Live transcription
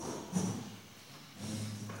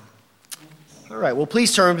All right, well,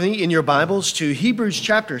 please turn with me in your Bibles to Hebrews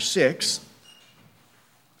chapter 6.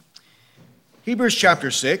 Hebrews chapter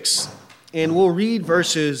 6, and we'll read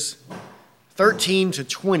verses 13 to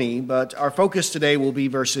 20, but our focus today will be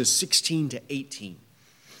verses 16 to 18.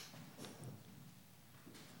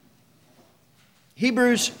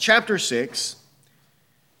 Hebrews chapter 6,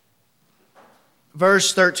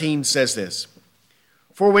 verse 13 says this: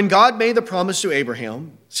 "For when God made the promise to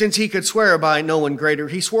Abraham, since he could swear by no one greater,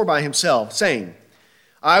 he swore by himself, saying,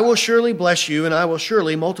 'I will surely bless you, and I will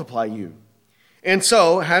surely multiply you.' And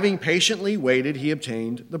so, having patiently waited, he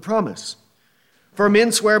obtained the promise. For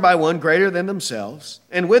men swear by one greater than themselves,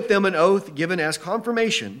 and with them an oath given as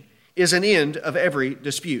confirmation is an end of every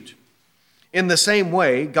dispute. In the same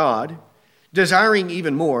way, God, desiring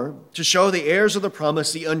even more to show the heirs of the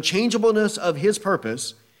promise the unchangeableness of his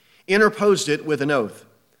purpose, interposed it with an oath,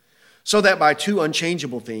 so that by two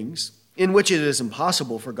unchangeable things, in which it is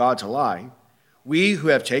impossible for God to lie, we who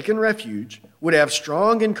have taken refuge would have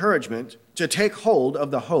strong encouragement to take hold of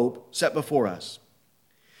the hope set before us.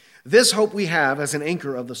 This hope we have as an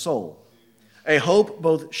anchor of the soul, a hope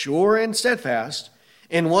both sure and steadfast,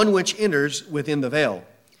 and one which enters within the veil,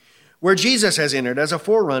 where Jesus has entered as a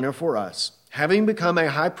forerunner for us, having become a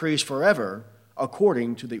high priest forever,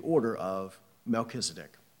 according to the order of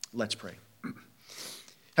Melchizedek." Let's pray.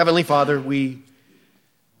 Heavenly Father, we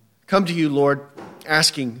come to you, Lord,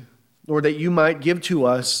 asking, Lord, that you might give to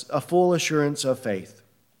us a full assurance of faith.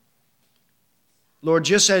 Lord,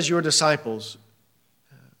 just as your disciples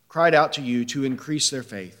cried out to you to increase their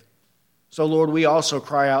faith, so, Lord, we also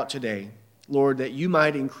cry out today, Lord, that you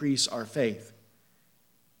might increase our faith.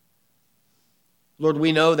 Lord,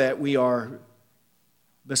 we know that we are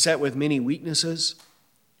beset with many weaknesses,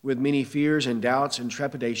 with many fears and doubts and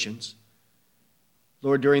trepidations,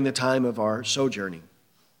 Lord, during the time of our sojourning.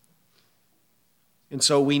 And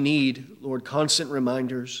so we need, Lord, constant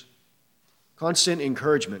reminders, constant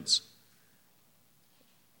encouragements,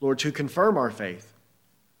 Lord, to confirm our faith.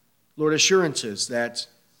 Lord, assurances that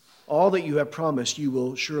all that you have promised you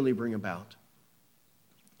will surely bring about.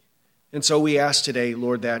 And so we ask today,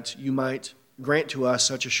 Lord, that you might grant to us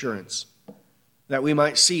such assurance, that we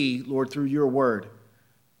might see, Lord, through your word,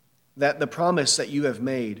 that the promise that you have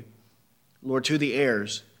made, Lord, to the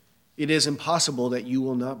heirs, it is impossible that you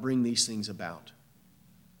will not bring these things about.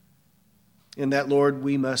 And that, Lord,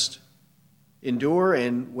 we must endure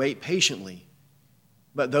and wait patiently.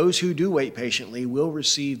 But those who do wait patiently will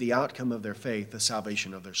receive the outcome of their faith, the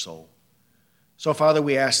salvation of their soul. So, Father,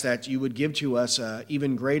 we ask that you would give to us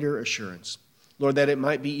even greater assurance, Lord, that it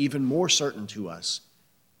might be even more certain to us.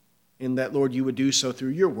 And that, Lord, you would do so through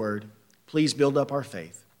your word. Please build up our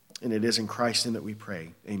faith. And it is in Christ's name that we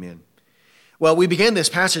pray. Amen. Well, we began this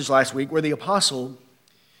passage last week where the apostle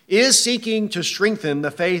is seeking to strengthen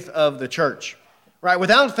the faith of the church. Right?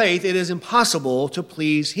 Without faith, it is impossible to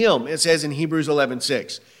please him. It says in Hebrews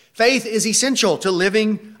 11:6, faith is essential to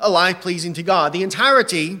living a life pleasing to God. The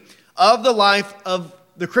entirety of the life of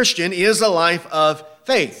the Christian is a life of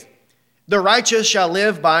faith. The righteous shall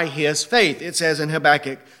live by his faith, it says in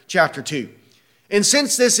Habakkuk chapter 2. And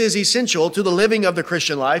since this is essential to the living of the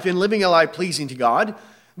Christian life and living a life pleasing to God,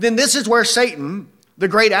 then this is where Satan, the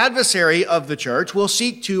great adversary of the church, will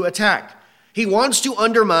seek to attack. He wants to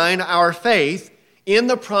undermine our faith in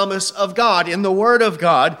the promise of God, in the word of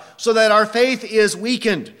God, so that our faith is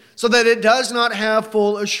weakened, so that it does not have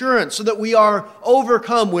full assurance, so that we are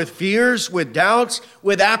overcome with fears, with doubts,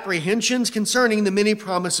 with apprehensions concerning the many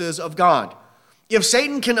promises of God. If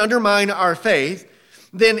Satan can undermine our faith,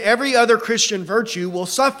 then every other Christian virtue will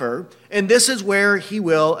suffer, and this is where he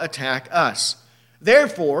will attack us.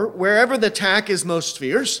 Therefore, wherever the attack is most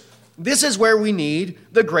fierce, this is where we need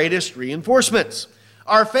the greatest reinforcements.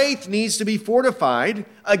 Our faith needs to be fortified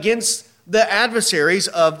against the adversaries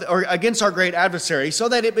against our great adversary, so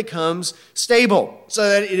that it becomes stable, so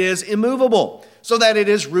that it is immovable, so that it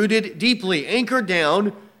is rooted deeply, anchored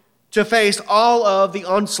down to face all of the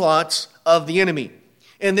onslaughts of the enemy.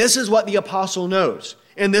 And this is what the apostle knows.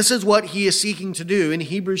 And this is what he is seeking to do in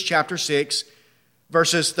Hebrews chapter 6,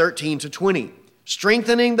 verses 13 to 20.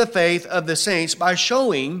 Strengthening the faith of the saints by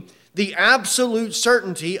showing the absolute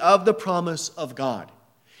certainty of the promise of God.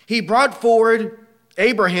 He brought forward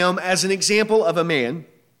Abraham as an example of a man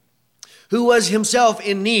who was himself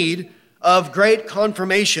in need of great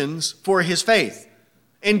confirmations for his faith.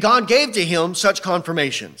 And God gave to him such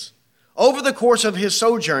confirmations. Over the course of his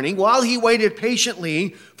sojourning, while he waited patiently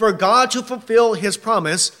for God to fulfill his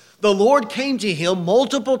promise, the Lord came to him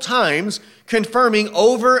multiple times, confirming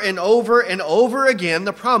over and over and over again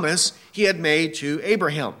the promise he had made to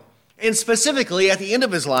Abraham. And specifically at the end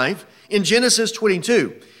of his life, in Genesis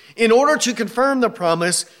 22, in order to confirm the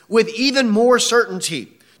promise with even more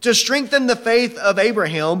certainty. To strengthen the faith of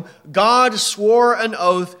Abraham, God swore an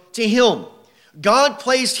oath to him. God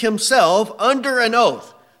placed himself under an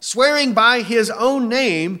oath, swearing by his own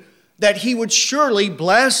name that he would surely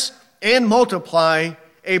bless and multiply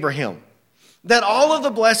Abraham. That all of the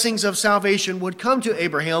blessings of salvation would come to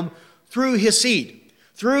Abraham through his seed,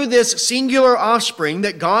 through this singular offspring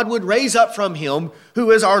that God would raise up from him, who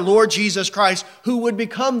is our Lord Jesus Christ, who would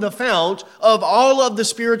become the fount of all of the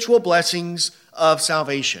spiritual blessings of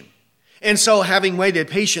salvation. And so, having waited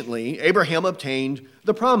patiently, Abraham obtained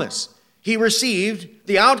the promise. He received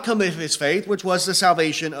the outcome of his faith, which was the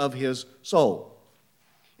salvation of his soul.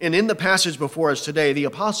 And in the passage before us today, the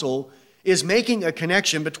apostle is making a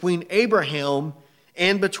connection between Abraham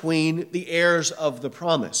and between the heirs of the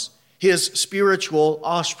promise, his spiritual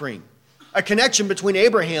offspring. A connection between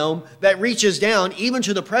Abraham that reaches down even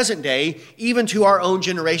to the present day, even to our own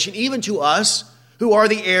generation, even to us who are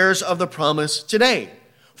the heirs of the promise today.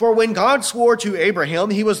 For when God swore to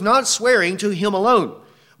Abraham, he was not swearing to him alone,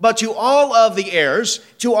 but to all of the heirs,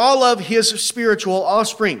 to all of his spiritual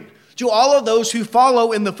offspring, to all of those who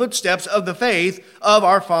follow in the footsteps of the faith of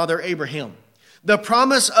our father Abraham. The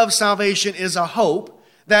promise of salvation is a hope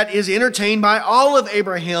that is entertained by all of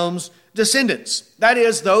Abraham's descendants, that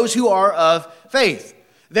is, those who are of faith.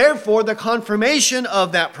 Therefore, the confirmation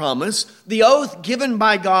of that promise, the oath given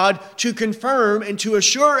by God to confirm and to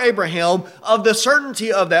assure Abraham of the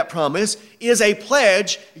certainty of that promise, is a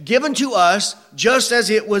pledge given to us just as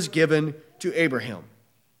it was given to Abraham.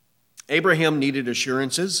 Abraham needed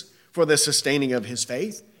assurances for the sustaining of his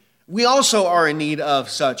faith. We also are in need of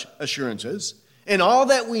such assurances. And all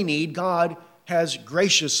that we need, God has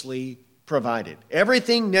graciously provided.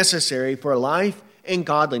 Everything necessary for life and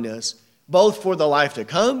godliness, both for the life to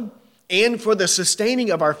come and for the sustaining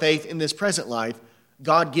of our faith in this present life,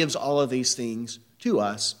 God gives all of these things to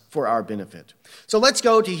us for our benefit. So let's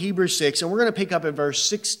go to Hebrews 6, and we're going to pick up at verse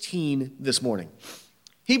 16 this morning.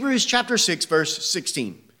 Hebrews chapter 6, verse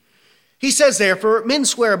 16. He says, therefore, men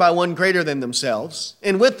swear by one greater than themselves,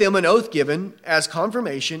 and with them an oath given as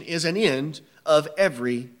confirmation is an end of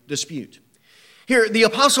every dispute. Here, the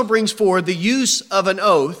apostle brings forward the use of an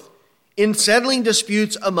oath in settling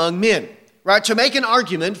disputes among men, right? To make an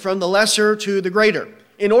argument from the lesser to the greater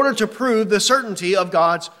in order to prove the certainty of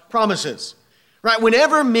God's promises, right?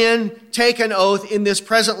 Whenever men take an oath in this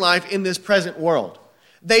present life, in this present world,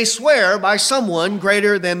 they swear by someone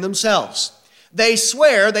greater than themselves. They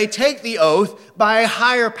swear, they take the oath by a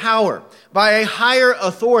higher power, by a higher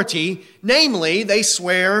authority. Namely, they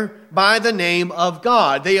swear by the name of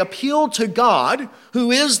God. They appeal to God, who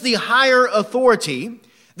is the higher authority,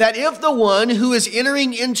 that if the one who is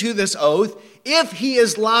entering into this oath, if he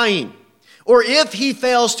is lying, or if he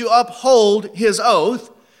fails to uphold his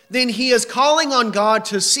oath, then he is calling on God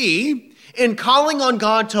to see and calling on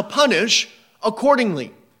God to punish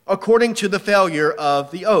accordingly, according to the failure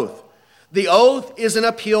of the oath. The oath is an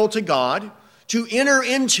appeal to God to enter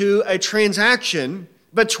into a transaction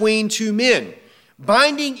between two men,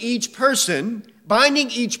 binding each person, binding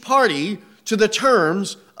each party to the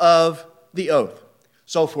terms of the oath.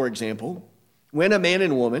 So, for example, when a man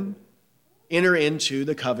and woman enter into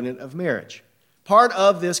the covenant of marriage, part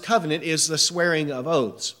of this covenant is the swearing of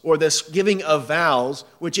oaths, or this giving of vows,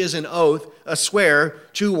 which is an oath, a swear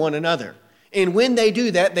to one another. And when they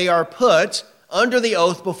do that, they are put under the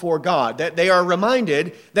oath before God, that they are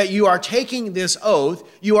reminded that you are taking this oath,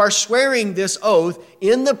 you are swearing this oath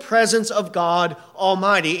in the presence of God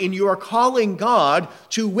Almighty, and you are calling God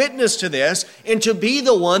to witness to this and to be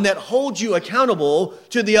the one that holds you accountable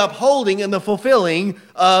to the upholding and the fulfilling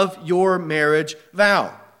of your marriage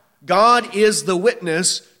vow. God is the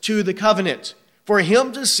witness to the covenant for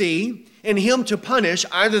him to see and him to punish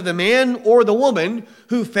either the man or the woman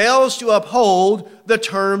who fails to uphold the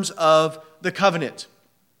terms of the covenant.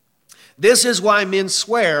 This is why men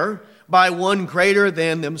swear by one greater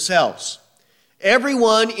than themselves.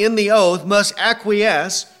 Everyone in the oath must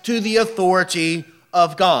acquiesce to the authority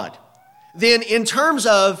of God. Then in terms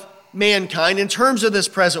of mankind, in terms of this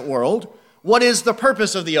present world, what is the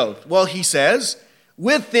purpose of the oath? Well, he says,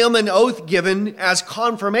 with them an oath given as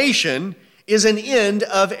confirmation is an end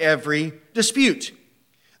of every dispute.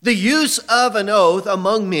 The use of an oath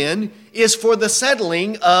among men is for the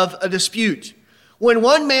settling of a dispute. When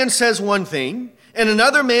one man says one thing and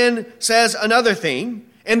another man says another thing,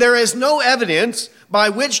 and there is no evidence by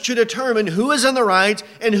which to determine who is in the right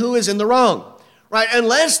and who is in the wrong, right?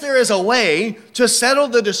 Unless there is a way to settle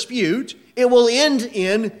the dispute, it will end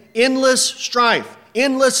in endless strife,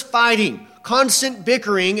 endless fighting, constant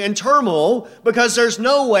bickering and turmoil because there's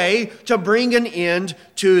no way to bring an end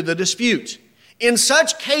to the dispute. In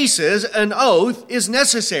such cases, an oath is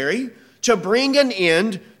necessary to bring an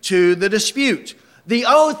end to the dispute. The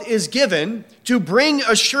oath is given to bring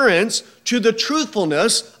assurance to the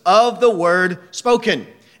truthfulness of the word spoken.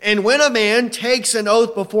 And when a man takes an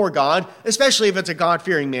oath before God, especially if it's a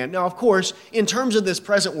God-fearing man. Now, of course, in terms of this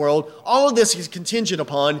present world, all of this is contingent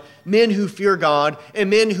upon men who fear God and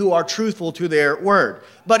men who are truthful to their word.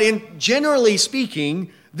 But generally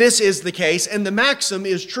speaking, this is the case, and the maxim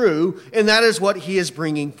is true, and that is what he is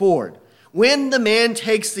bringing forward. When the man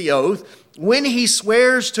takes the oath, when he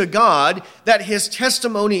swears to God that his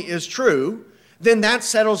testimony is true, then that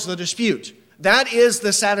settles the dispute. That is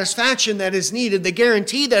the satisfaction that is needed, the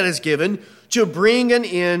guarantee that is given to bring an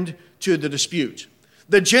end to the dispute.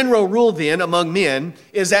 The general rule then among men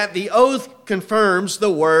is that the oath confirms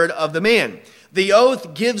the word of the man. The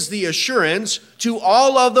oath gives the assurance to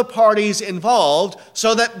all of the parties involved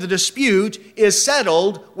so that the dispute is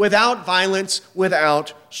settled without violence,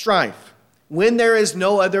 without strife. When there is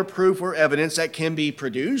no other proof or evidence that can be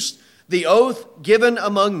produced, the oath given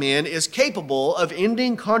among men is capable of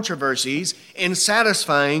ending controversies and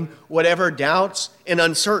satisfying whatever doubts and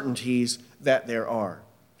uncertainties that there are.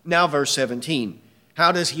 Now, verse 17.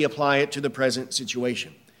 How does he apply it to the present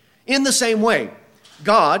situation? In the same way,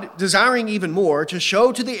 God, desiring even more to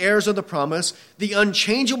show to the heirs of the promise the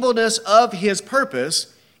unchangeableness of his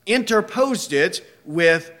purpose, interposed it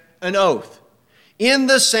with an oath. In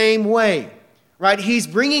the same way, right? He's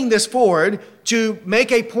bringing this forward to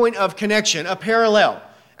make a point of connection, a parallel.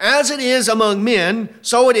 As it is among men,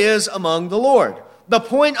 so it is among the Lord. The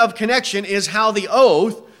point of connection is how the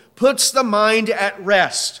oath puts the mind at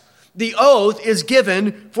rest. The oath is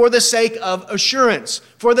given for the sake of assurance,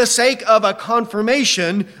 for the sake of a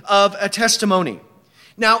confirmation of a testimony.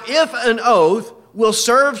 Now, if an oath will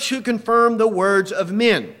serve to confirm the words of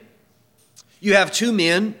men, you have two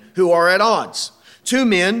men who are at odds, two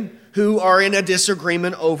men who are in a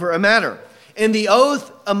disagreement over a matter. And the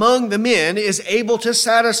oath among the men is able to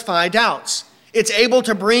satisfy doubts. It's able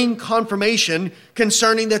to bring confirmation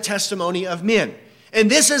concerning the testimony of men. And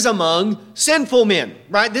this is among sinful men,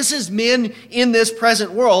 right? This is men in this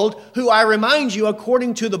present world who, I remind you,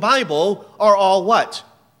 according to the Bible, are all what?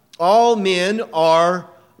 All men are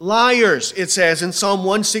liars, it says in Psalm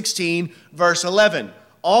 116, verse 11.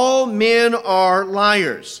 All men are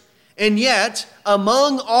liars. And yet,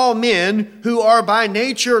 among all men who are by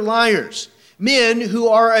nature liars, men who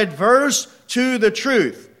are adverse to the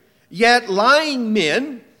truth, yet lying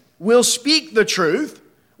men will speak the truth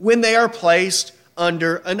when they are placed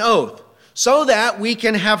under an oath, so that we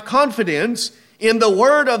can have confidence in the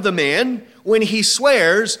word of the man when he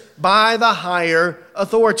swears by the higher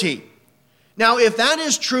authority. Now, if that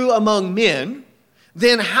is true among men,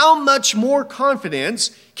 then how much more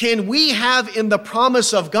confidence can we have in the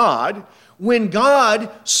promise of God when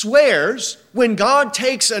God swears, when God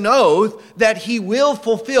takes an oath that he will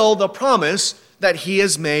fulfill the promise that he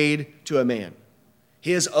has made to a man?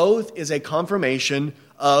 His oath is a confirmation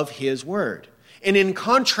of his word. And in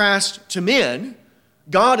contrast to men,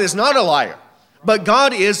 God is not a liar, but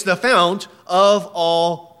God is the fount of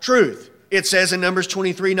all truth. It says in Numbers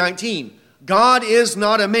 23:19, God is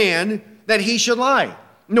not a man that he should lie,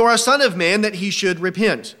 nor a son of man that he should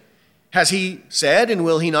repent. Has he said, and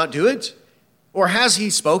will he not do it? Or has he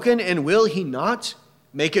spoken, and will he not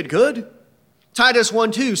make it good? Titus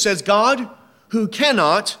 1:2 says, God who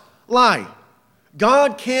cannot lie.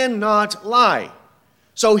 God cannot lie.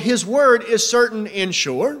 So his word is certain and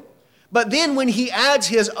sure. But then when he adds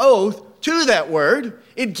his oath to that word,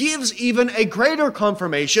 it gives even a greater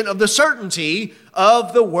confirmation of the certainty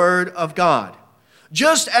of the word of God.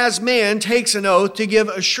 Just as man takes an oath to give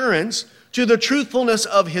assurance to the truthfulness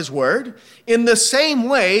of his word, in the same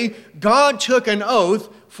way, God took an oath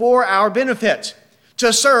for our benefit,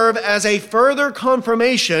 to serve as a further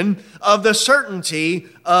confirmation of the certainty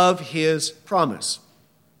of his promise.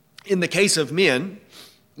 In the case of men,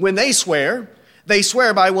 when they swear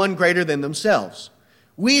by one greater than themselves.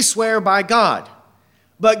 We swear by God,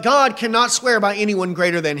 but God cannot swear by anyone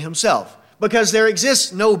greater than himself, because there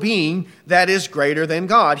exists no being that is greater than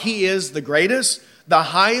God. He is the greatest, the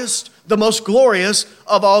highest, the most glorious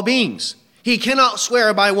of all beings. He cannot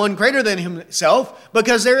swear by one greater than himself,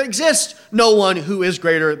 because there exists no one who is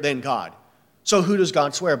greater than God. So who does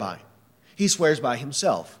God swear by? He swears by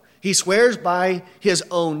himself. He swears by his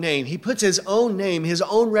own name. He puts his own name, his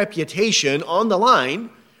own reputation on the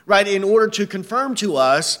line, right, in order to confirm to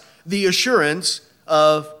us the assurance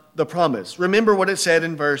of the promise. Remember what it said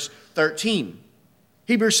in verse 13.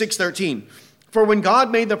 Hebrews 6:13. For when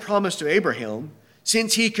God made the promise to Abraham,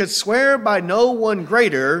 since he could swear by no one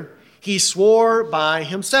greater, he swore by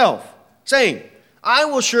himself, saying, I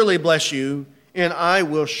will surely bless you, and I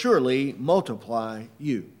will surely multiply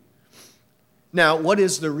you. Now, what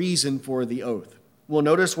is the reason for the oath? Well,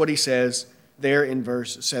 notice what he says there in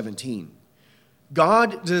verse 17.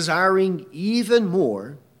 God desiring even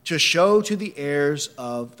more to show to the heirs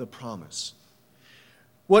of the promise.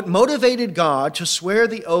 What motivated God to swear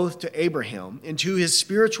the oath to Abraham and to his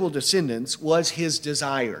spiritual descendants was his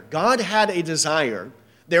desire. God had a desire.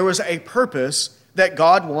 There was a purpose that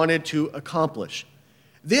God wanted to accomplish.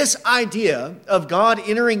 This idea of God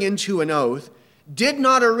entering into an oath did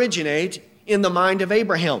not originate in the mind of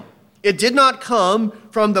Abraham. It did not come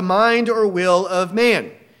from the mind or will of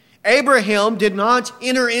man. Abraham did not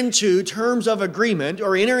enter into terms of agreement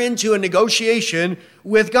or enter into a negotiation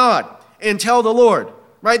with God and tell the Lord,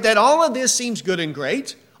 right, that all of this seems good and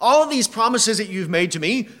great. All of these promises that you've made to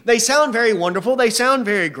me, they sound very wonderful. They sound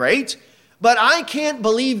very great. But I can't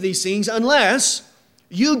believe these things unless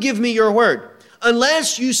you give me your word.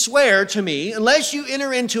 Unless you swear to me, unless you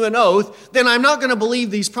enter into an oath, then I'm not going to believe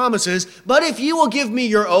these promises. But if you will give me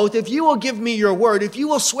your oath, if you will give me your word, if you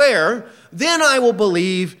will swear, then I will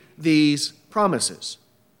believe these promises.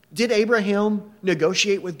 Did Abraham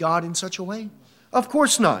negotiate with God in such a way? Of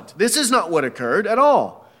course not. This is not what occurred at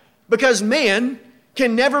all. Because man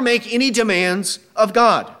can never make any demands of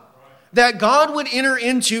God. That God would enter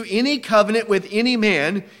into any covenant with any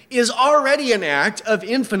man is already an act of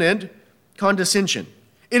infinite condescension.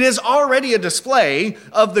 It is already a display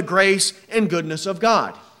of the grace and goodness of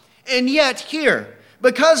God. And yet here,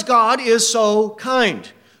 because God is so kind,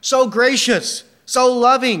 so gracious, so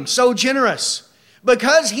loving, so generous,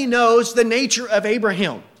 because he knows the nature of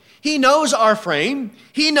Abraham, he knows our frame,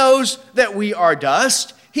 he knows that we are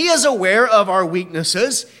dust, he is aware of our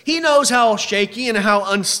weaknesses, he knows how shaky and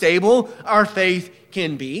how unstable our faith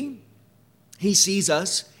can be. He sees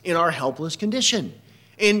us in our helpless condition.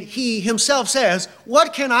 And he himself says,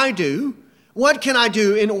 what can I do? What can I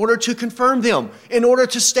do in order to confirm them, in order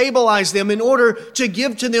to stabilize them, in order to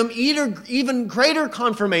give to them even greater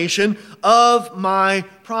confirmation of my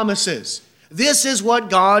promises? This is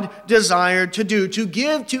what God desired to do, to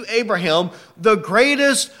give to Abraham the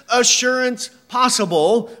greatest assurance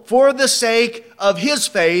possible for the sake of his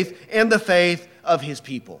faith and the faith of his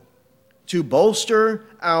people, to bolster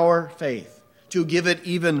our faith, to give it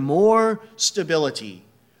even more stability.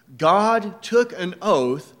 God took an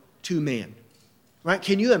oath to man. Right?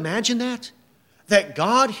 Can you imagine that? That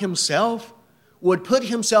God himself would put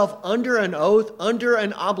himself under an oath, under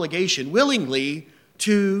an obligation, willingly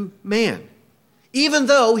to man, even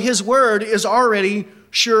though his word is already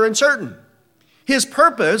sure and certain. His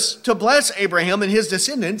purpose to bless Abraham and his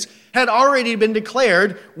descendants had already been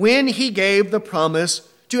declared when he gave the promise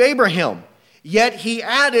to Abraham. Yet he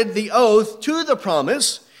added the oath to the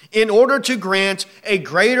promise in order to grant a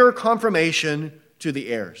greater confirmation to the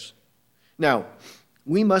heirs. Now,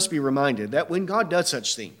 we must be reminded that when God does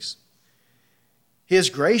such things, his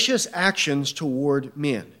gracious actions toward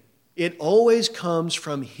men, it always comes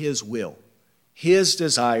from his will, his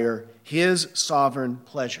desire, his sovereign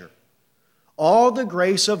pleasure. All the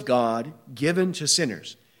grace of God given to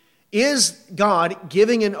sinners. Is God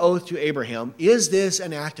giving an oath to Abraham? Is this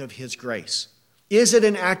an act of his grace? Is it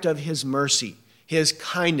an act of his mercy, his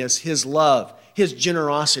kindness, his love, his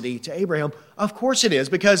generosity to Abraham? Of course it is,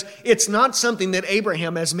 because it's not something that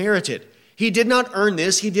Abraham has merited. He did not earn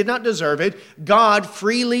this. He did not deserve it. God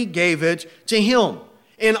freely gave it to him.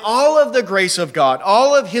 And all of the grace of God,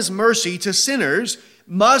 all of his mercy to sinners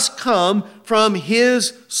must come from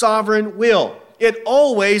his sovereign will. It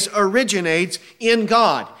always originates in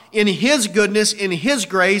God, in his goodness, in his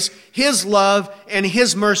grace, his love, and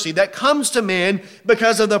his mercy that comes to man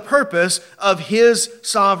because of the purpose of his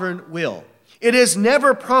sovereign will. It is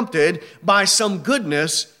never prompted by some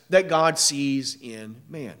goodness that God sees in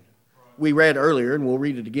man. We read earlier, and we'll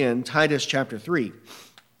read it again, Titus chapter 3.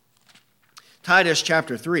 Titus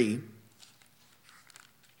chapter 3.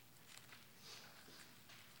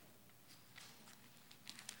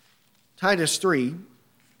 Titus 3,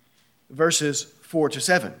 verses 4 to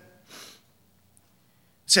 7. It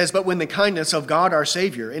says, "But when the kindness of God our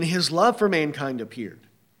Savior and his love for mankind appeared,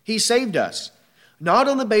 he saved us, not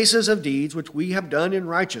on the basis of deeds which we have done in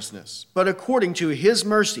righteousness, but according to his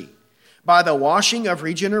mercy, by the washing of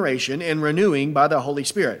regeneration and renewing by the Holy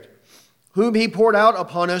Spirit, whom he poured out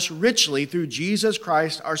upon us richly through Jesus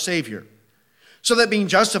Christ our Savior, so that being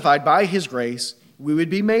justified by his grace, we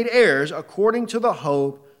would be made heirs according to the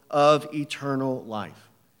hope of eternal life."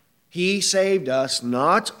 He saved us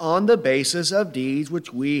not on the basis of deeds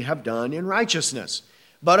which we have done in righteousness,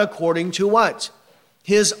 but according to what?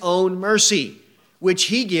 His own mercy, which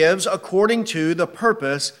he gives according to the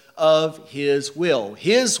purpose of his will.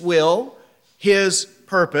 His will, his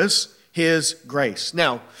purpose, his grace.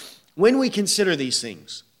 Now, when we consider these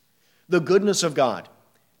things, the goodness of God,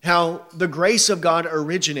 how the grace of God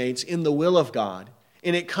originates in the will of God,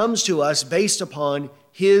 and it comes to us based upon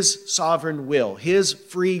his sovereign will, his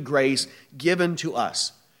free grace given to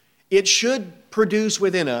us, it should produce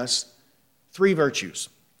within us three virtues.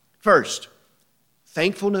 First,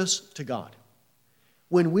 thankfulness to God.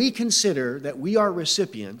 When we consider that we are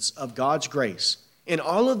recipients of God's grace, and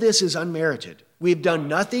all of this is unmerited, we've done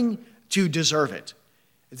nothing to deserve it,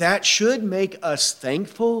 that should make us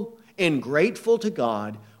thankful and grateful to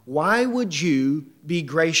God. Why would you be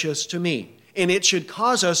gracious to me? And it should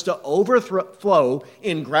cause us to overflow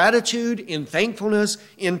in gratitude, in thankfulness,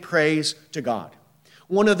 in praise to God.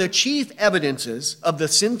 One of the chief evidences of the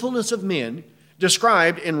sinfulness of men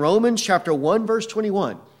described in Romans chapter 1, verse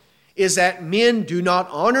 21, is that men do not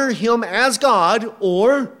honor him as God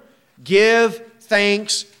or give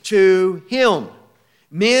thanks to him.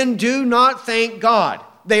 Men do not thank God.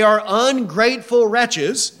 They are ungrateful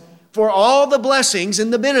wretches for all the blessings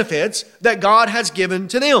and the benefits that God has given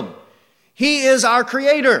to them. He is our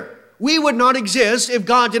creator. We would not exist if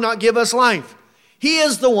God did not give us life. He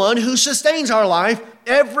is the one who sustains our life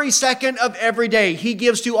every second of every day. He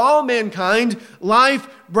gives to all mankind life,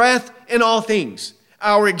 breath, and all things.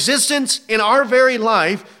 Our existence and our very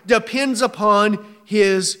life depends upon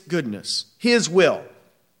his goodness, his will.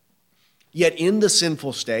 Yet in the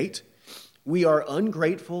sinful state, we are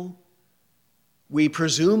ungrateful. We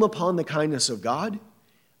presume upon the kindness of God.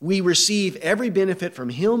 We receive every benefit from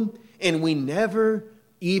him, and we never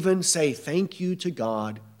even say thank you to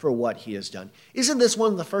God for what he has done. Isn't this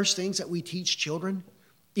one of the first things that we teach children?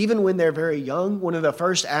 Even when they're very young, one of the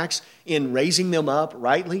first acts in raising them up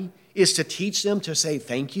rightly is to teach them to say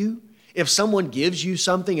thank you. If someone gives you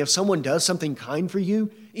something, if someone does something kind for you,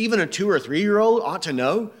 even a 2 or 3-year-old ought to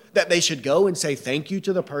know that they should go and say thank you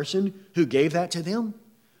to the person who gave that to them.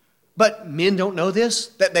 But men don't know this,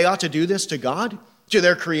 that they ought to do this to God, to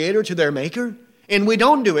their creator, to their maker. And we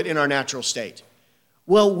don't do it in our natural state.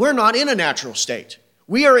 Well, we're not in a natural state.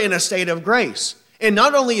 We are in a state of grace. And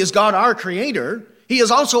not only is God our creator, he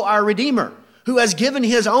is also our redeemer, who has given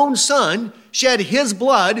his own son, shed his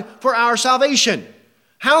blood for our salvation.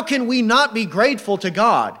 How can we not be grateful to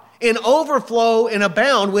God and overflow and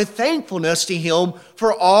abound with thankfulness to him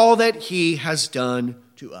for all that he has done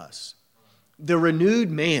to us? The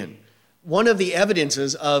renewed man, one of the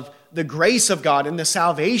evidences of the grace of God and the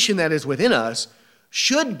salvation that is within us,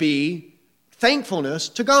 should be thankfulness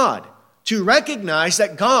to God, to recognize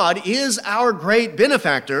that God is our great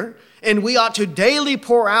benefactor, and we ought to daily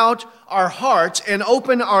pour out our hearts and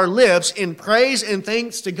open our lips in praise and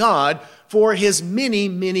thanks to God for his many,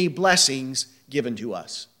 many blessings given to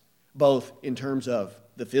us, both in terms of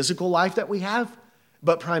the physical life that we have,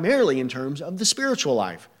 but primarily in terms of the spiritual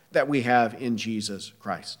life that we have in Jesus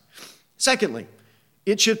Christ. Secondly,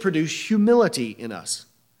 it should produce humility in us.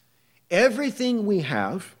 Everything we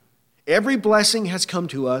have, every blessing has come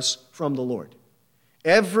to us from the Lord.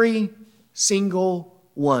 Every single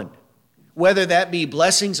one. Whether that be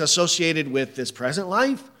blessings associated with this present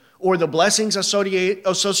life or the blessings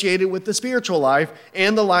associated with the spiritual life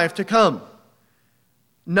and the life to come.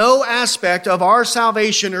 No aspect of our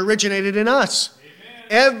salvation originated in us. Amen.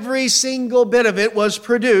 Every single bit of it was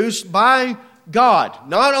produced by God,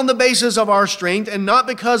 not on the basis of our strength and not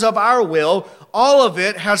because of our will. All of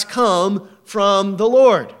it has come from the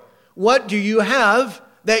Lord. What do you have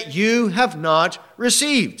that you have not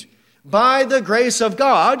received? By the grace of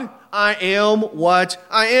God, I am what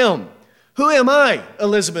I am. Who am I,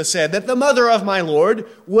 Elizabeth said, that the mother of my Lord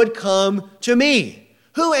would come to me?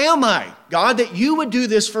 Who am I, God, that you would do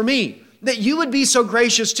this for me? That you would be so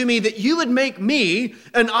gracious to me, that you would make me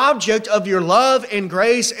an object of your love and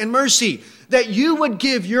grace and mercy, that you would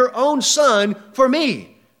give your own son for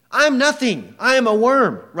me. I'm nothing. I am a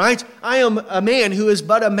worm, right? I am a man who is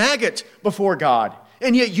but a maggot before God.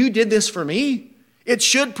 And yet you did this for me. It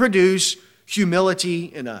should produce humility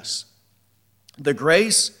in us. The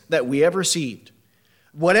grace that we have received,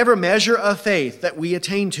 whatever measure of faith that we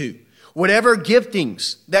attain to, whatever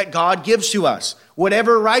giftings that God gives to us,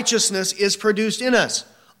 whatever righteousness is produced in us,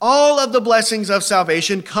 all of the blessings of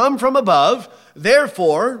salvation come from above.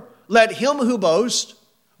 Therefore, let him who boasts,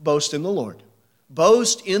 boast in the Lord.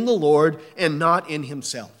 Boast in the Lord and not in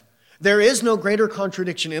himself. There is no greater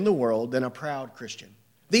contradiction in the world than a proud Christian.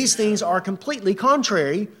 These things are completely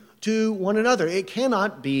contrary to one another. It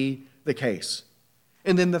cannot be the case.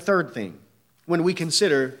 And then the third thing, when we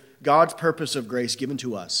consider God's purpose of grace given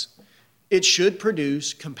to us, it should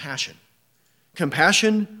produce compassion.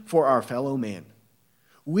 Compassion for our fellow man.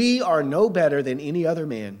 We are no better than any other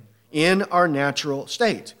man in our natural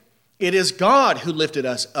state. It is God who lifted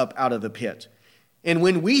us up out of the pit. And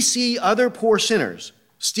when we see other poor sinners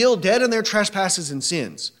still dead in their trespasses and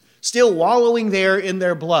sins, still wallowing there in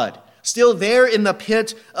their blood, still there in the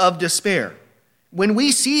pit of despair, when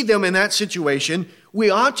we see them in that situation, we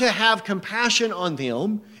ought to have compassion on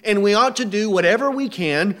them, and we ought to do whatever we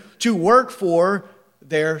can to work for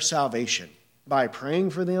their salvation by praying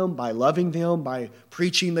for them, by loving them, by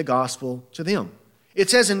preaching the gospel to them. It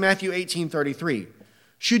says in Matthew 18:33,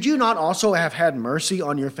 "Should you not also have had mercy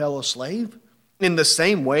on your fellow slave in the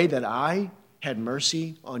same way that I had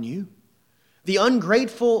mercy on you?" The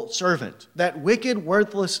ungrateful servant, that wicked,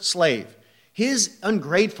 worthless slave, his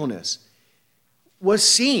ungratefulness was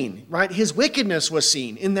seen, right? His wickedness was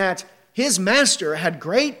seen in that his master had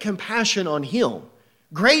great compassion on him,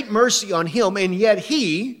 great mercy on him, and yet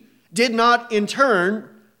he did not in turn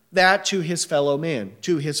that to his fellow man,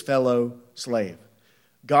 to his fellow slave.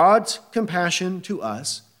 God's compassion to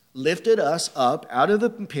us lifted us up out of the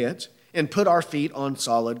pit and put our feet on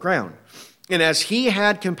solid ground. And as he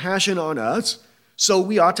had compassion on us, so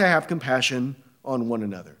we ought to have compassion on one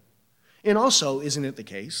another. And also, isn't it the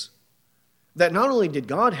case that not only did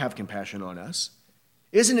God have compassion on us,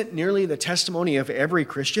 isn't it nearly the testimony of every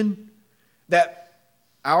Christian that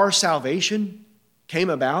our salvation came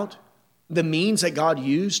about, the means that God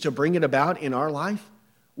used to bring it about in our life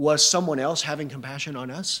was someone else having compassion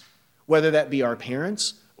on us, whether that be our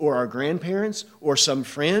parents or our grandparents or some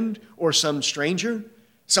friend or some stranger?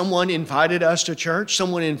 Someone invited us to church,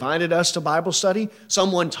 someone invited us to Bible study,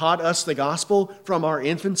 someone taught us the gospel from our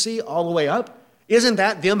infancy all the way up. Isn't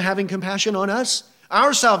that them having compassion on us?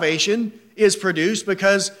 Our salvation is produced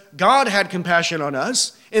because God had compassion on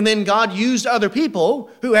us, and then God used other people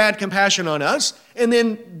who had compassion on us, and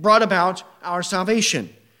then brought about our salvation.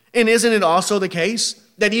 And isn't it also the case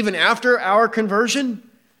that even after our conversion,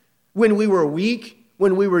 when we were weak,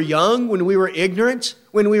 when we were young, when we were ignorant,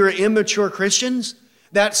 when we were immature Christians,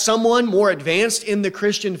 that someone more advanced in the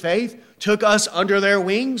Christian faith took us under their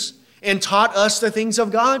wings and taught us the things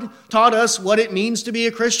of God, taught us what it means to be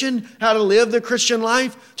a Christian, how to live the Christian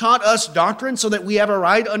life, taught us doctrine so that we have a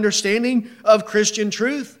right understanding of Christian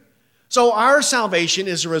truth? So our salvation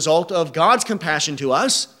is a result of God's compassion to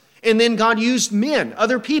us, and then God used men,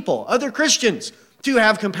 other people, other Christians, to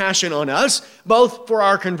have compassion on us, both for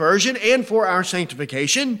our conversion and for our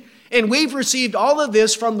sanctification. And we've received all of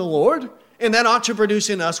this from the Lord, and that ought to produce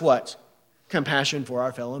in us what? Compassion for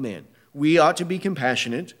our fellow man. We ought to be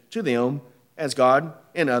compassionate to them as God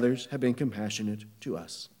and others have been compassionate to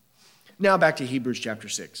us. Now back to Hebrews chapter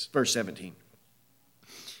 6, verse 17.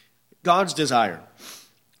 God's desire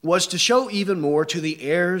was to show even more to the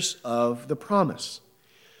heirs of the promise.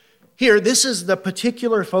 Here, this is the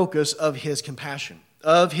particular focus of his compassion,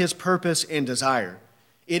 of his purpose and desire.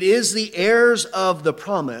 It is the heirs of the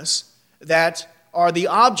promise that are the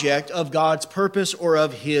object of God's purpose or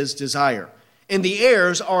of his desire. And the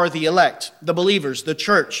heirs are the elect, the believers, the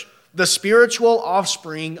church, the spiritual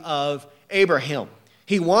offspring of Abraham.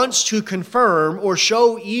 He wants to confirm or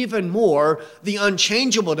show even more the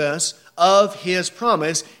unchangeableness of his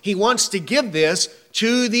promise. He wants to give this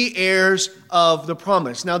to the heirs of the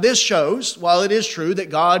promise. Now this shows, while it is true that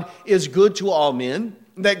God is good to all men,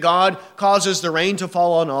 that God causes the rain to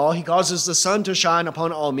fall on all, he causes the sun to shine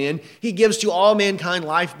upon all men, he gives to all mankind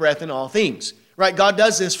life, breath, and all things. Right? God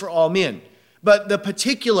does this for all men. But the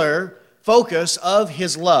particular focus of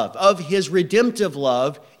his love, of his redemptive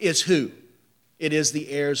love, is who? It is the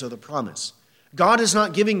heirs of the promise. God is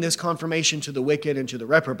not giving this confirmation to the wicked and to the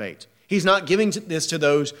reprobate. He's not giving this to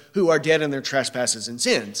those who are dead in their trespasses and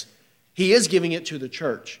sins. He is giving it to the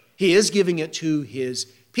church. He is giving it to his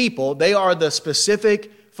people. They are the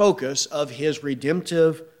specific focus of his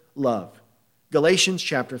redemptive love. Galatians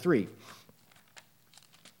chapter 3.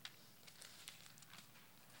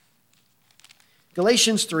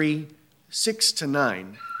 Galatians 3,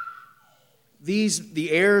 6-9. These,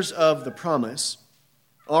 the heirs of the promise,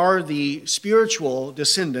 are the spiritual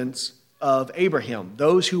descendants of Abraham,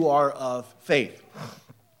 those who are of faith.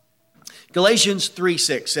 Galatians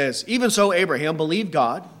 3:6 says, "Even so Abraham believed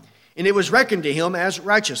God, and it was reckoned to him as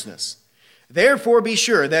righteousness. Therefore be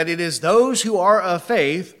sure that it is those who are of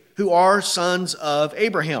faith who are sons of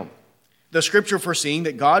Abraham. The scripture foreseeing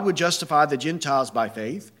that God would justify the Gentiles by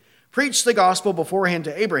faith, preached the gospel beforehand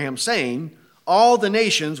to Abraham, saying, all the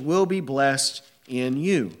nations will be blessed in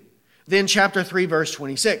you. Then chapter 3, verse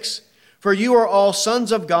 26. For you are all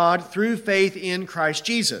sons of God through faith in Christ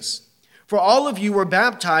Jesus. For all of you were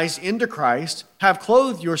baptized into Christ, have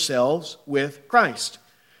clothed yourselves with Christ.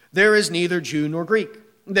 There is neither Jew nor Greek.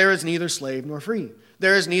 There is neither slave nor free.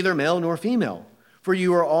 There is neither male nor female. For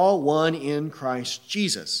you are all one in Christ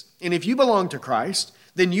Jesus. And if you belong to Christ,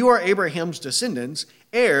 then you are Abraham's descendants,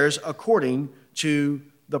 heirs according to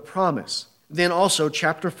the promise. Then also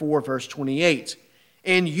chapter 4, verse 28.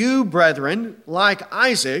 And you, brethren, like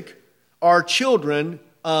Isaac, are children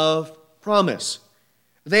of promise.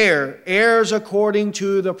 There, heirs according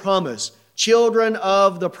to the promise, children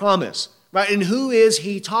of the promise. Right? And who is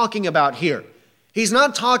he talking about here? He's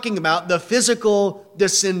not talking about the physical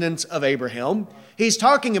descendants of Abraham. He's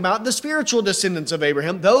talking about the spiritual descendants of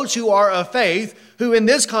Abraham, those who are of faith, who in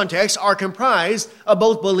this context are comprised of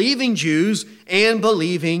both believing Jews and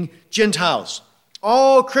believing Gentiles.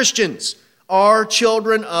 All Christians are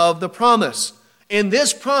children of the promise. And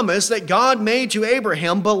this promise that God made to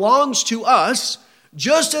Abraham belongs to us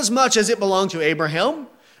just as much as it belonged to Abraham,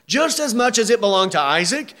 just as much as it belonged to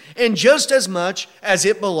Isaac, and just as much as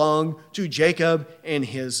it belonged to Jacob and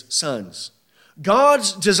his sons.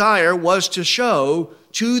 God's desire was to show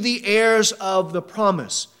to the heirs of the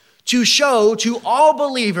promise, to show to all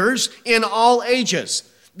believers in all ages,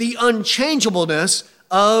 the unchangeableness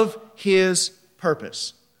of his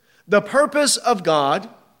purpose. The purpose of God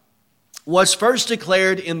was first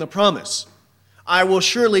declared in the promise. I will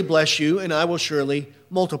surely bless you and I will surely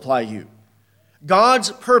multiply you.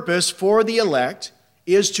 God's purpose for the elect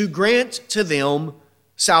is to grant to them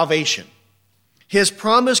salvation. His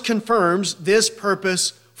promise confirms this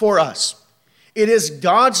purpose for us. It is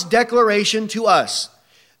God's declaration to us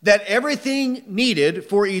that everything needed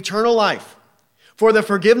for eternal life, for the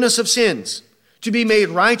forgiveness of sins, to be made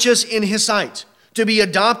righteous in his sight, to be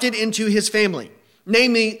adopted into his family,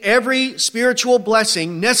 namely every spiritual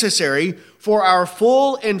blessing necessary for our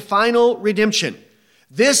full and final redemption.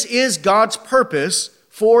 This is God's purpose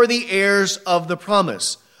for the heirs of the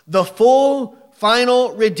promise, the full,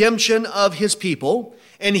 final redemption of his people,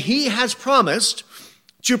 and he has promised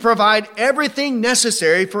to provide everything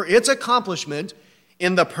necessary for its accomplishment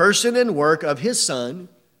in the person and work of his Son,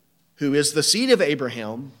 who is the seed of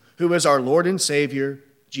Abraham, who is our Lord and Savior,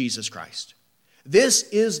 Jesus Christ. This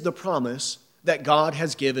is the promise that God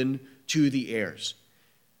has given to the heirs.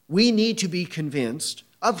 We need to be convinced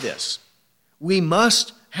of this. We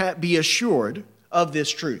must be assured of this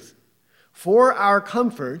truth for our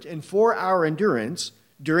comfort and for our endurance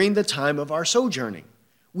during the time of our sojourning.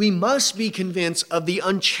 We must be convinced of the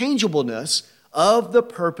unchangeableness of the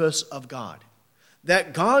purpose of God,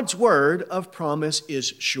 that God's word of promise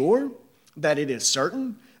is sure, that it is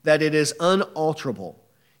certain, that it is unalterable.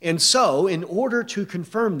 And so, in order to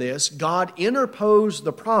confirm this, God interposed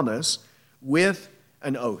the promise with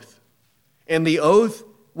an oath. And the oath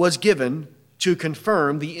was given to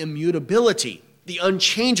confirm the immutability, the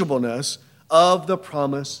unchangeableness of the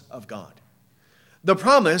promise of God. The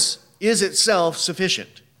promise is itself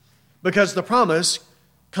sufficient because the promise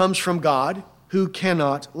comes from God who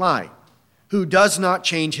cannot lie, who does not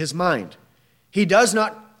change his mind. He does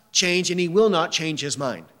not change and he will not change his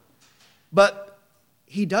mind. But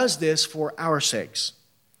he does this for our sakes,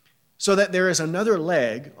 so that there is another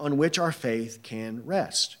leg on which our faith can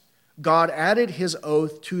rest. God added his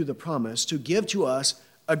oath to the promise to give to us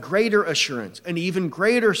a greater assurance, an even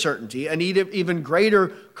greater certainty, an even greater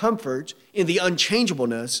comfort in the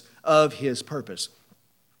unchangeableness of his purpose.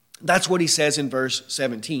 That's what he says in verse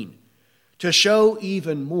 17. To show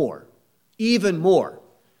even more, even more.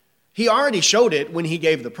 He already showed it when he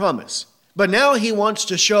gave the promise. But now he wants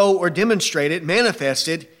to show or demonstrate it, manifest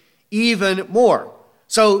it even more.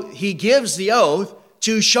 So he gives the oath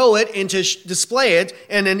to show it and to display it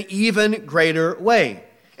in an even greater way.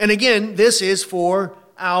 And again, this is for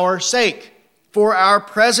our sake, for our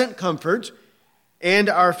present comfort and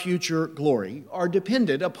our future glory are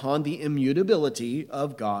dependent upon the immutability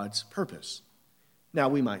of God's purpose. Now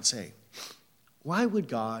we might say, why would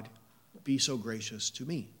God be so gracious to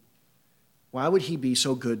me? Why would he be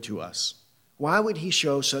so good to us? Why would he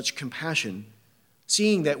show such compassion,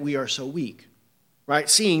 seeing that we are so weak, right?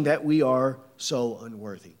 Seeing that we are so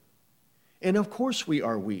unworthy. And of course we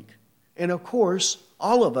are weak. And of course,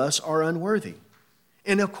 all of us are unworthy.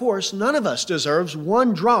 And of course, none of us deserves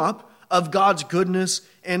one drop of God's goodness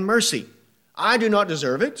and mercy. I do not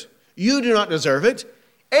deserve it. You do not deserve it.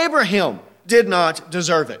 Abraham did not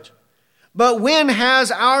deserve it. But when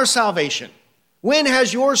has our salvation? When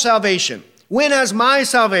has your salvation? When has my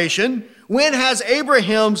salvation? When has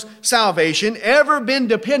Abraham's salvation ever been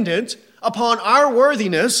dependent upon our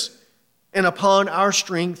worthiness and upon our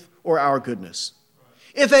strength or our goodness.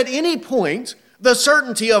 If at any point the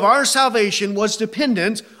certainty of our salvation was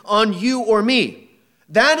dependent on you or me,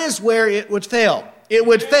 that is where it would fail. It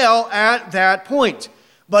would fail at that point.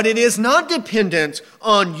 But it is not dependent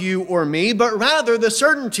on you or me, but rather the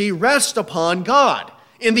certainty rests upon God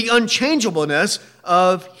in the unchangeableness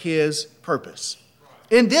of his purpose.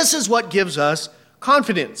 And this is what gives us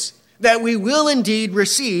confidence that we will indeed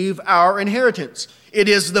receive our inheritance. It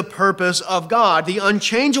is the purpose of God, the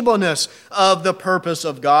unchangeableness of the purpose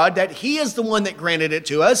of God, that he is the one that granted it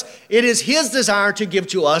to us. It is his desire to give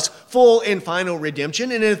to us full and final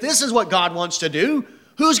redemption. And if this is what God wants to do,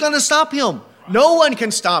 who's going to stop him? No one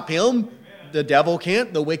can stop him. The devil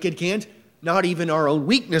can't, the wicked can't, not even our own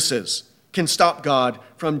weaknesses can stop God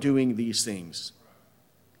from doing these things.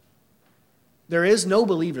 There is no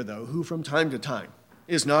believer, though, who from time to time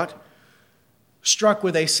is not struck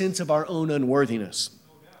with a sense of our own unworthiness,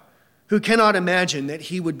 who cannot imagine that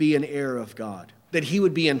he would be an heir of God, that he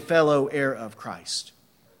would be a fellow heir of Christ.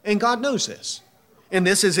 And God knows this. And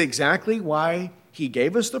this is exactly why he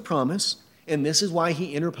gave us the promise, and this is why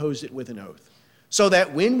he interposed it with an oath. So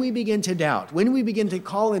that when we begin to doubt, when we begin to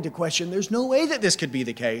call into question, there's no way that this could be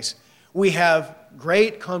the case, we have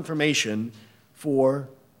great confirmation for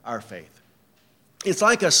our faith. It's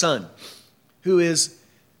like a son who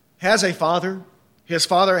has a father. His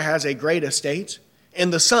father has a great estate,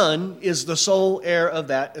 and the son is the sole heir of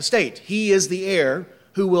that estate. He is the heir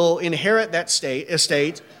who will inherit that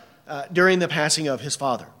estate during the passing of his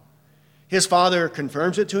father. His father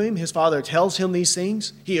confirms it to him. His father tells him these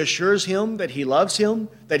things. He assures him that he loves him,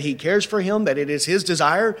 that he cares for him, that it is his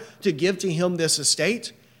desire to give to him this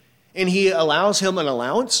estate. And he allows him an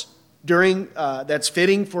allowance that's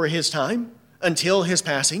fitting for his time until his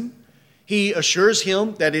passing. He assures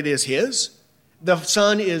him that it is his. The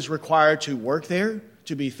son is required to work there,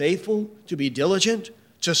 to be faithful, to be diligent,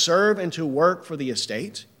 to serve and to work for the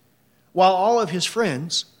estate, while all of his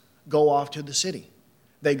friends go off to the city.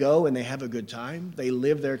 They go and they have a good time. They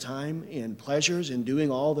live their time in pleasures and doing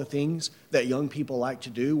all the things that young people like to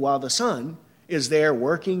do, while the son is there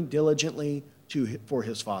working diligently for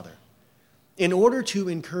his father. In order to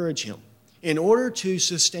encourage him, in order to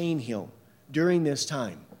sustain him during this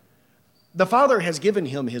time, the father has given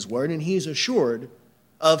him his word and he is assured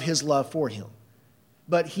of his love for him.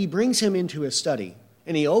 But he brings him into his study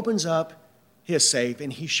and he opens up his safe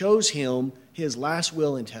and he shows him his last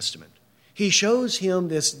will and testament. He shows him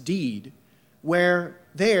this deed where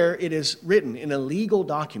there it is written in a legal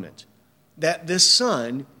document that this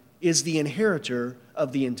son is the inheritor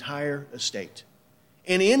of the entire estate.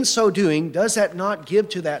 And in so doing, does that not give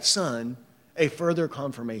to that son a further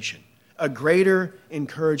confirmation, a greater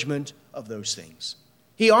encouragement of those things?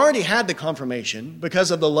 He already had the confirmation because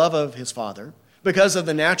of the love of his father, because of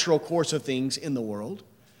the natural course of things in the world.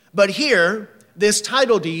 But here, this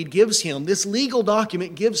title deed gives him, this legal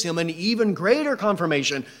document gives him an even greater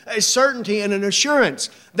confirmation, a certainty and an assurance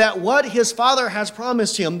that what his father has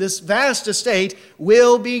promised him, this vast estate,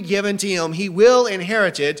 will be given to him. He will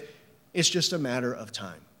inherit it. It's just a matter of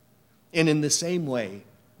time. And in the same way,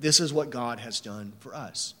 this is what God has done for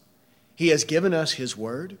us. He has given us his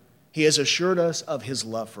word. He has assured us of his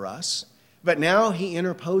love for us. But now he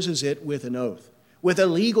interposes it with an oath, with a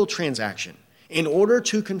legal transaction, in order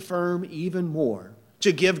to confirm even more,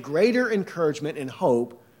 to give greater encouragement and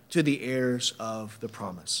hope to the heirs of the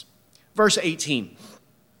promise. Verse 18,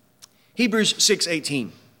 Hebrews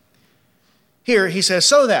 6:18. Here he says,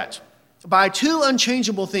 so that by two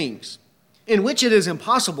unchangeable things, in which it is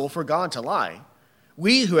impossible for God to lie,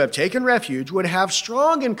 we who have taken refuge would have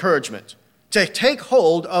strong encouragement to take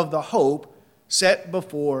hold of the hope set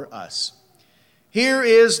before us. Here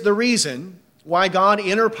is the reason why God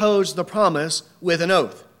interposed the promise with an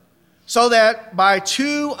oath. So that by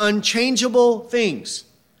two unchangeable things,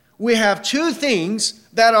 we have two things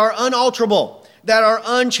that are unalterable, that are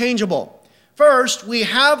unchangeable. First, we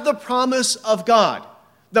have the promise of God,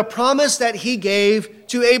 the promise that he gave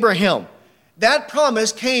to Abraham. That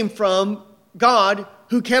promise came from God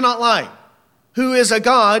who cannot lie, who is a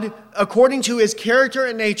God, according to his character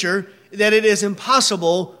and nature, that it is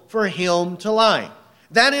impossible for him to lie.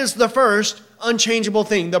 That is the first unchangeable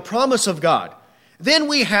thing, the promise of God. Then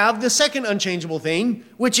we have the second unchangeable thing,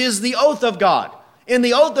 which is the oath of God. And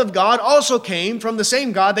the oath of God also came from the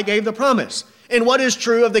same God that gave the promise. And what is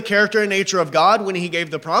true of the character and nature of God when he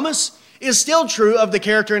gave the promise is still true of the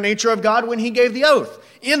character and nature of God when he gave the oath,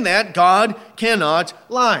 in that God cannot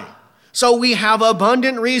lie. So we have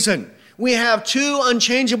abundant reason. We have two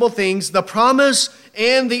unchangeable things, the promise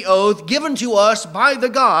and the oath given to us by the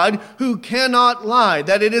God who cannot lie,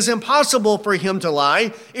 that it is impossible for him to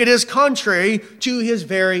lie. It is contrary to his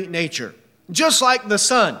very nature. Just like the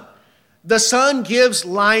sun. The sun gives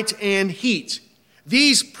light and heat.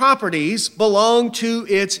 These properties belong to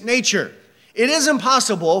its nature. It is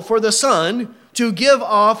impossible for the sun to give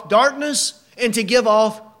off darkness and to give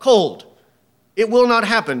off cold. It will not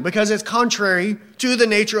happen because it's contrary to the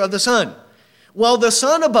nature of the sun. Well, the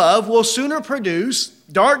sun above will sooner produce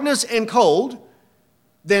darkness and cold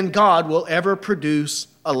than God will ever produce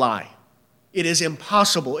a lie. It is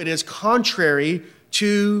impossible. It is contrary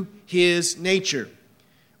to his nature.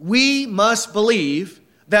 We must believe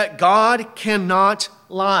that God cannot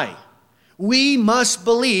lie. We must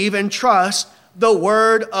believe and trust the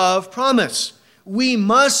word of promise. We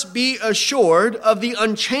must be assured of the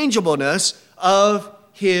unchangeableness of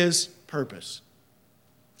his purpose.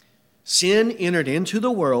 Sin entered into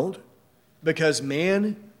the world because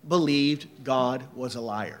man believed God was a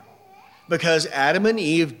liar. Because Adam and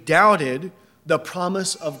Eve doubted the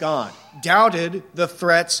promise of God, doubted the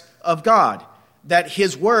threats of God, that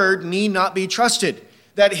his word need not be trusted,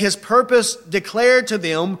 that his purpose declared to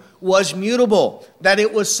them was mutable, that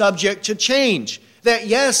it was subject to change, that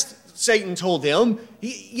yes, Satan told them,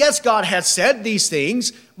 yes, God has said these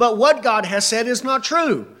things, but what God has said is not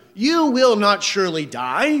true. You will not surely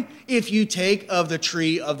die if you take of the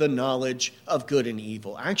tree of the knowledge of good and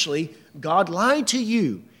evil. Actually, God lied to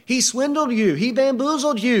you. He swindled you. He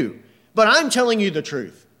bamboozled you. But I'm telling you the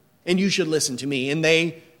truth, and you should listen to me. And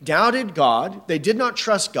they doubted God. They did not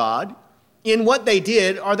trust God. In what they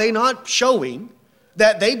did, are they not showing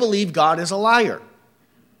that they believe God is a liar,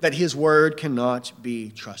 that his word cannot be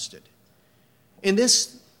trusted? In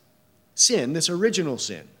this sin, this original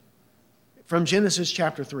sin, from Genesis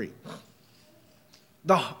chapter 3,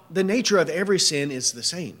 the nature of every sin is the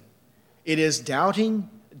same. It is doubting,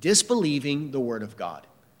 disbelieving the word of God.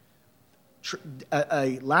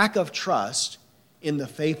 A lack of trust in the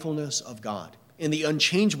faithfulness of God, in the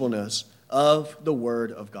unchangeableness of the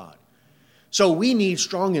word of God. So we need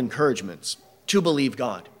strong encouragements to believe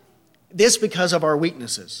God. This because of our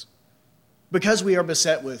weaknesses. Because we are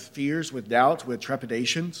beset with fears, with doubts, with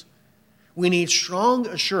trepidations. We need strong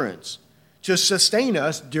assurance to sustain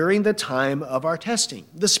us during the time of our testing.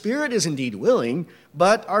 The spirit is indeed willing,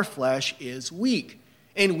 but our flesh is weak.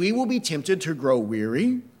 And we will be tempted to grow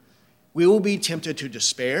weary. We will be tempted to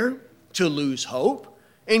despair, to lose hope.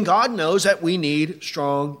 And God knows that we need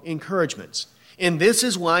strong encouragements. And this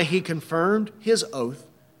is why he confirmed his oath,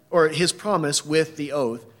 or his promise with the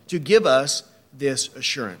oath, to give us this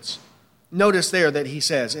assurance. Notice there that he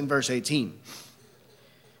says in verse 18,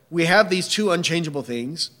 we have these two unchangeable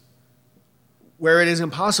things where it is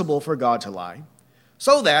impossible for God to lie,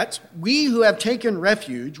 so that we who have taken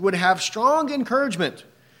refuge would have strong encouragement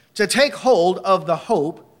to take hold of the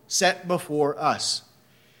hope set before us.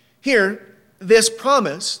 Here, this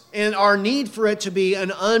promise and our need for it to be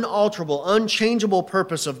an unalterable, unchangeable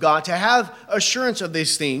purpose of God, to have assurance of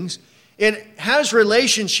these things, it has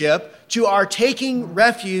relationship to our taking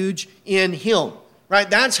refuge in him, right?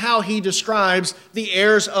 That's how he describes the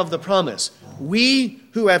heirs of the promise. We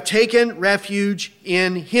who have taken refuge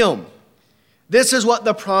in him. This is what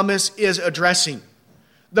the promise is addressing.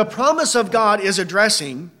 The promise of God is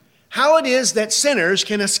addressing how it is that sinners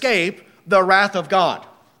can escape the wrath of God.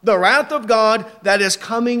 The wrath of God that is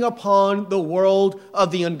coming upon the world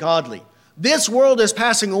of the ungodly. This world is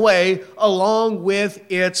passing away along with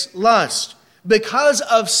its lust. Because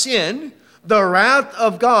of sin, the wrath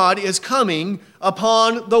of God is coming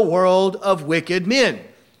upon the world of wicked men.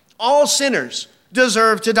 All sinners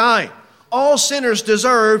deserve to die. All sinners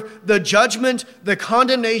deserve the judgment, the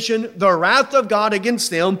condemnation, the wrath of God against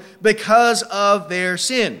them because of their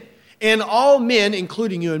sin. And all men,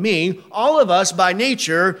 including you and me, all of us by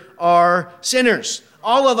nature are sinners.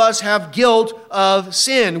 All of us have guilt of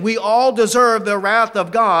sin. We all deserve the wrath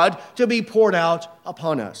of God to be poured out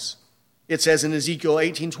upon us. It says in Ezekiel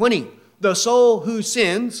 18:20, the soul who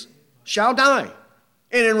sins shall die.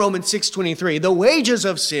 And in Romans 6:23, the wages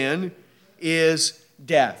of sin is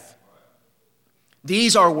death.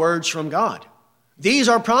 These are words from God. These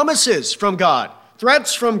are promises from God,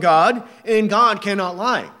 threats from God, and God cannot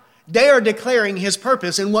lie. They are declaring his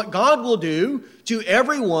purpose and what God will do to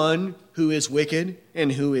everyone who is wicked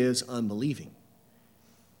and who is unbelieving.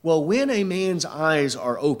 Well, when a man's eyes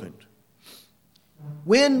are opened,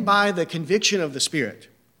 when by the conviction of the Spirit,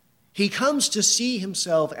 he comes to see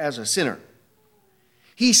himself as a sinner,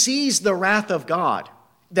 he sees the wrath of God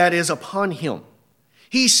that is upon him.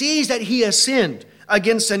 He sees that he has sinned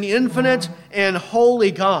against an infinite and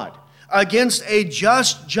holy God, against a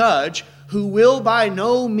just judge who will by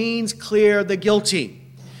no means clear the guilty.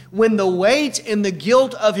 When the weight and the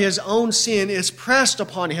guilt of his own sin is pressed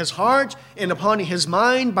upon his heart and upon his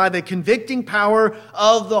mind by the convicting power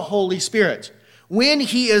of the Holy Spirit. When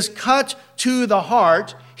he is cut to the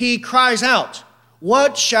heart, he cries out,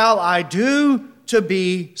 "What shall I do to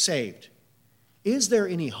be saved?" Is there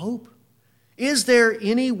any hope? Is there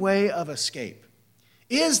any way of escape?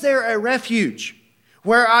 Is there a refuge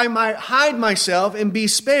where I might hide myself and be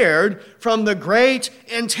spared from the great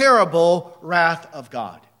and terrible wrath of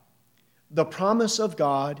God? The promise of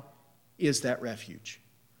God is that refuge.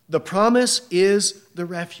 The promise is the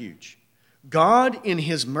refuge. God, in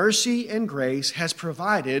his mercy and grace, has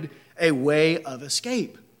provided a way of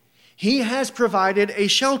escape. He has provided a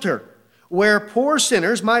shelter where poor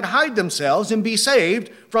sinners might hide themselves and be saved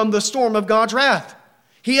from the storm of God's wrath.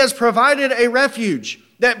 He has provided a refuge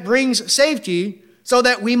that brings safety so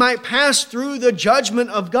that we might pass through the judgment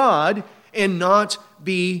of God and not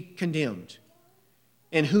be condemned.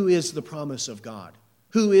 And who is the promise of God?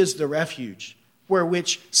 Who is the refuge where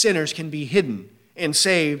which sinners can be hidden and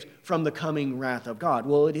saved from the coming wrath of God?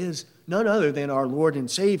 Well, it is none other than our Lord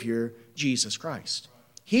and Savior, Jesus Christ.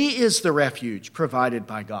 He is the refuge provided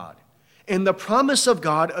by God. And the promise of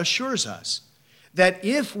God assures us that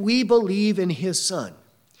if we believe in his Son,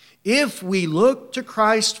 if we look to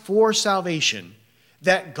Christ for salvation,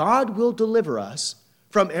 that God will deliver us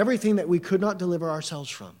from everything that we could not deliver ourselves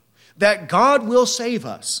from. That God will save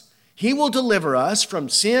us. He will deliver us from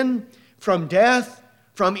sin, from death,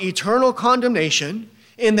 from eternal condemnation,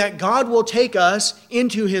 and that God will take us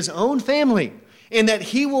into his own family, and that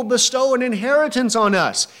he will bestow an inheritance on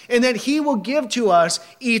us, and that he will give to us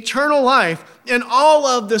eternal life and all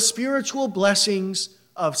of the spiritual blessings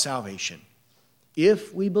of salvation,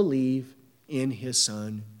 if we believe in his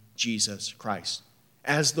Son, Jesus Christ,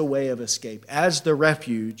 as the way of escape, as the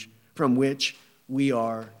refuge from which we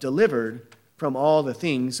are delivered from all the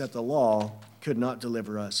things that the law could not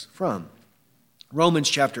deliver us from. Romans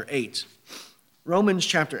chapter 8. Romans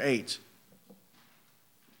chapter 8.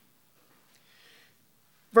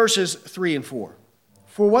 Verses 3 and 4.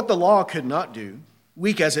 For what the law could not do,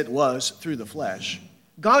 weak as it was through the flesh,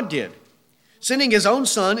 God did, sending his own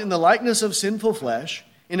Son in the likeness of sinful flesh,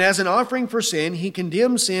 and as an offering for sin, he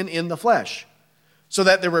condemned sin in the flesh, so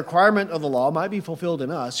that the requirement of the law might be fulfilled in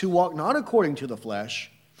us, who walk not according to the flesh,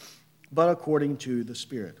 but according to the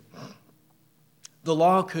Spirit. The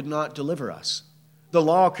law could not deliver us. The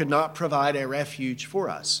law could not provide a refuge for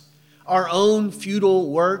us. Our own futile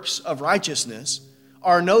works of righteousness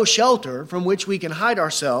are no shelter from which we can hide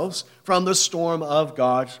ourselves from the storm of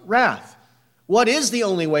God's wrath. What is the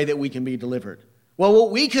only way that we can be delivered? Well,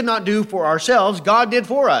 what we could not do for ourselves, God did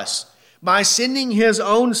for us by sending his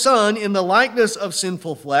own Son in the likeness of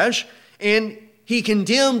sinful flesh, and he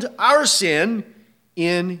condemned our sin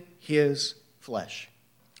in his flesh.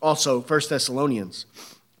 Also, 1 Thessalonians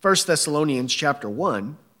chapter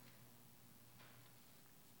 1.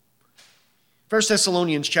 1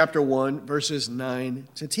 Thessalonians chapter 1, verses 9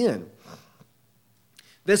 to 10.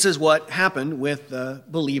 This is what happened with the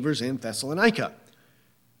believers in Thessalonica.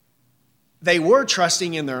 They were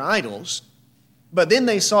trusting in their idols, but then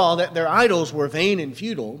they saw that their idols were vain and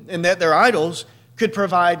futile, and that their idols could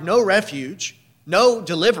provide no refuge, no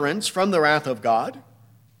deliverance from the wrath of God,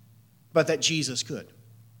 but that Jesus could.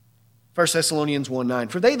 1 Thessalonians 1:9,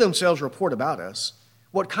 for they themselves report about us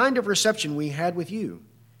what kind of reception we had with you,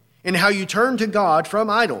 and how you turned to God from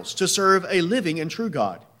idols to serve a living and true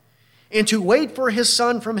God, and to wait for his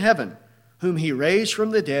Son from heaven, whom he raised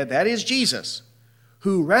from the dead, that is Jesus,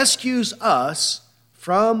 who rescues us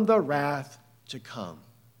from the wrath to come.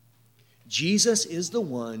 Jesus is the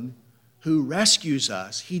one who rescues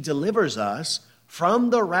us. He delivers us from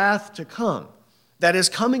the wrath to come that is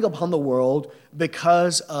coming upon the world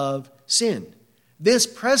because of sin. This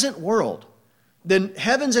present world, the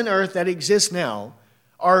heavens and earth that exist now,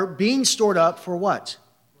 are being stored up for what?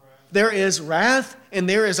 There is wrath and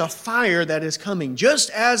there is a fire that is coming. Just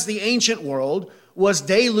as the ancient world was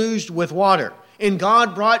deluged with water, and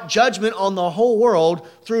God brought judgment on the whole world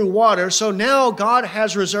through water, so now God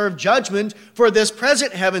has reserved judgment for this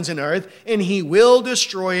present heavens and earth, and he will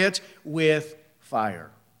destroy it with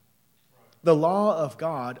fire. The law of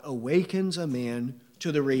God awakens a man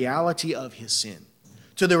to the reality of his sin,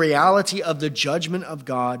 to the reality of the judgment of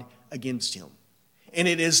God against him. And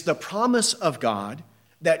it is the promise of God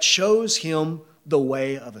that shows him the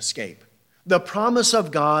way of escape. The promise of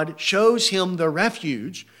God shows him the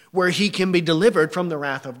refuge where he can be delivered from the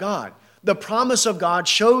wrath of God. The promise of God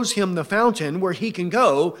shows him the fountain where he can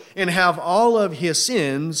go and have all of his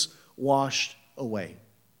sins washed away.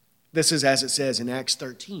 This is as it says in Acts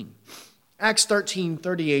 13. Acts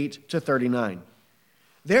 13:38-39.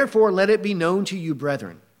 Therefore let it be known to you,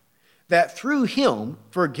 brethren, that through him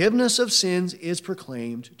forgiveness of sins is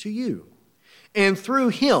proclaimed to you. And through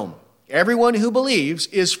him everyone who believes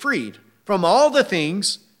is freed from all the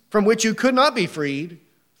things from which you could not be freed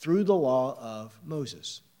through the law of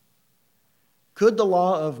Moses. Could the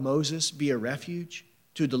law of Moses be a refuge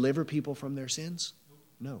to deliver people from their sins?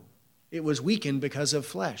 No. It was weakened because of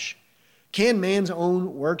flesh. Can man's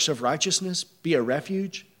own works of righteousness be a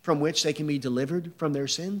refuge from which they can be delivered from their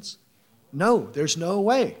sins? No, there's no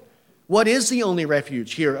way. What is the only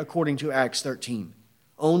refuge here according to Acts 13?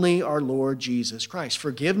 Only our Lord Jesus Christ.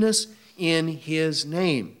 Forgiveness in his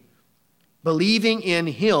name. Believing in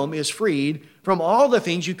him is freed from all the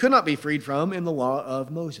things you could not be freed from in the law of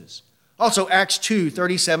Moses. Also, Acts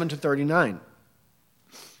 2:37-39.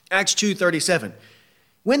 Acts 2:37.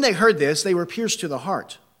 When they heard this, they were pierced to the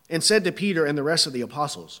heart and said to Peter and the rest of the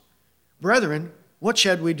apostles, Brethren, what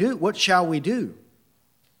shall we do? What shall we do?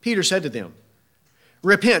 Peter said to them,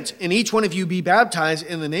 Repent, and each one of you be baptized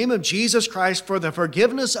in the name of Jesus Christ for the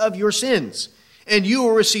forgiveness of your sins, and you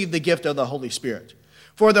will receive the gift of the Holy Spirit.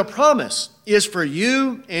 For the promise is for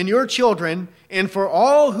you and your children, and for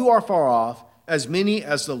all who are far off, as many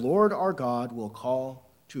as the Lord our God will call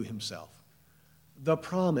to himself. The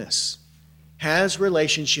promise has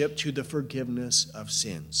relationship to the forgiveness of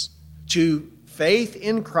sins, to faith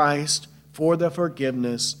in Christ for the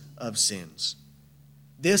forgiveness of sins.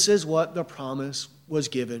 This is what the promise was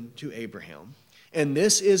given to Abraham. And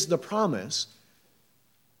this is the promise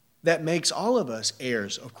that makes all of us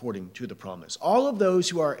heirs according to the promise. All of those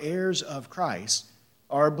who are heirs of Christ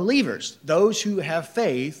are believers, those who have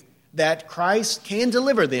faith that Christ can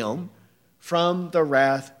deliver them from the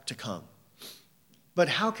wrath to come. But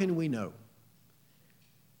how can we know?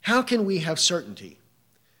 How can we have certainty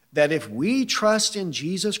that if we trust in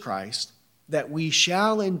Jesus Christ, that we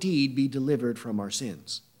shall indeed be delivered from our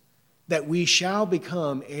sins, that we shall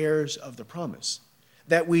become heirs of the promise,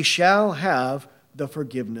 that we shall have the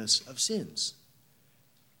forgiveness of sins?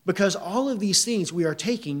 Because all of these things we are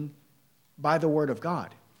taking by the word of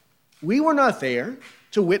God. We were not there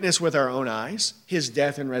to witness with our own eyes his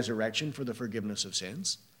death and resurrection for the forgiveness of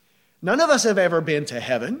sins. None of us have ever been to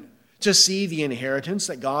heaven to see the inheritance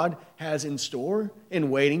that God has in store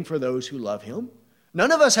and waiting for those who love him.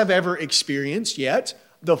 None of us have ever experienced yet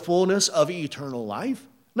the fullness of eternal life.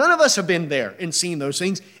 None of us have been there and seen those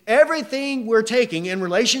things. Everything we're taking in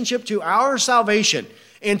relationship to our salvation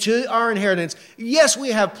and to our inheritance, yes, we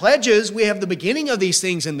have pledges, we have the beginning of these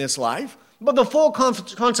things in this life, but the full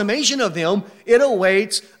consummation of them, it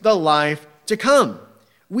awaits the life to come.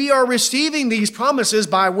 We are receiving these promises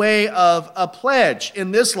by way of a pledge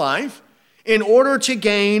in this life in order to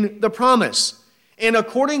gain the promise. And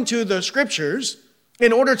according to the scriptures,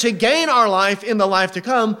 in order to gain our life in the life to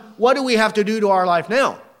come, what do we have to do to our life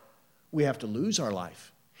now? We have to lose our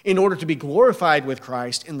life. In order to be glorified with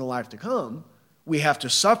Christ in the life to come, we have to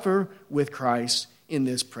suffer with Christ in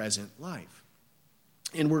this present life.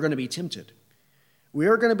 And we're going to be tempted. We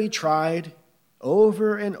are going to be tried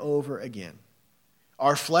over and over again.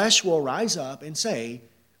 Our flesh will rise up and say,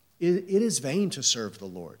 it is vain to serve the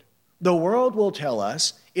Lord. The world will tell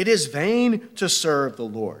us it is vain to serve the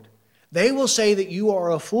Lord. They will say that you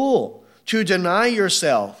are a fool to deny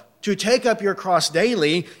yourself, to take up your cross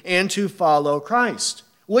daily, and to follow Christ.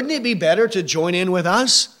 Wouldn't it be better to join in with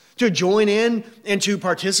us? To join in and to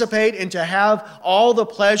participate and to have all the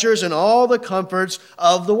pleasures and all the comforts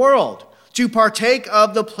of the world. To partake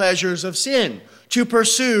of the pleasures of sin. To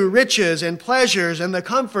pursue riches and pleasures and the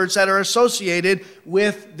comforts that are associated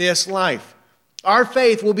with this life. Our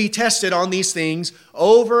faith will be tested on these things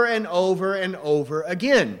over and over and over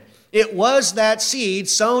again. It was that seed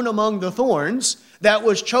sown among the thorns that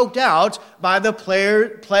was choked out by the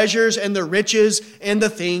pleasures and the riches and the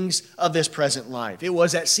things of this present life. It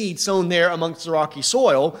was that seed sown there amongst the rocky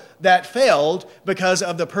soil that failed because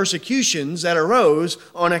of the persecutions that arose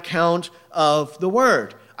on account of the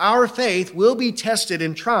word. Our faith will be tested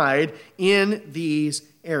and tried in these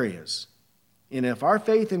areas. And if our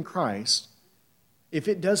faith in Christ, if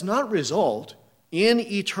it does not result in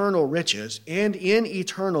eternal riches and in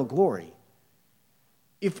eternal glory,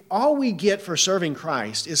 if all we get for serving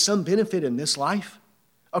Christ is some benefit in this life,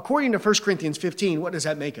 according to 1 Corinthians 15, what does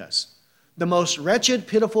that make us? The most wretched,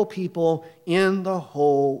 pitiful people in the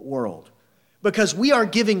whole world. Because we are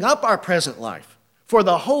giving up our present life for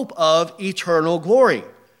the hope of eternal glory.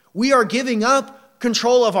 We are giving up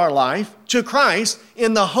control of our life to Christ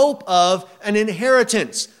in the hope of an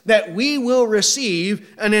inheritance, that we will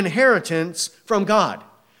receive an inheritance from God.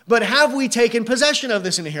 But have we taken possession of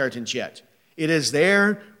this inheritance yet? It is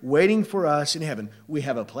there waiting for us in heaven. We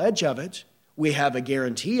have a pledge of it. We have a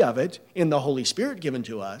guarantee of it in the Holy Spirit given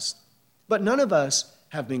to us. But none of us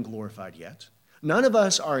have been glorified yet. None of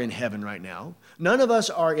us are in heaven right now. None of us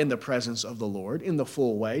are in the presence of the Lord in the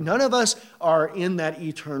full way. None of us are in that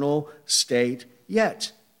eternal state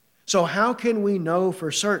yet. So how can we know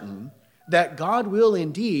for certain that God will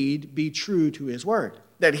indeed be true to his word,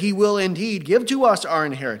 that he will indeed give to us our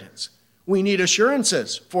inheritance? We need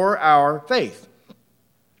assurances for our faith.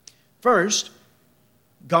 First,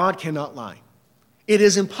 God cannot lie. It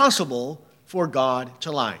is impossible for God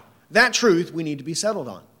to lie. That truth we need to be settled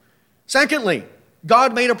on. Secondly,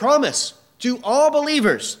 God made a promise to all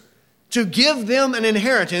believers to give them an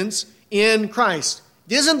inheritance in Christ.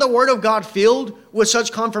 Isn't the Word of God filled with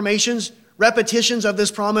such confirmations, repetitions of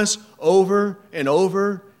this promise over and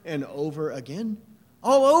over and over again?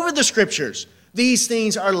 All over the Scriptures, these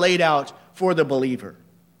things are laid out for the believer.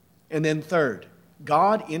 And then third,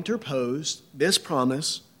 God interposed this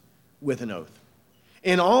promise with an oath.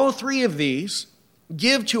 And all three of these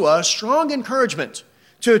give to us strong encouragement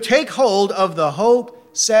to take hold of the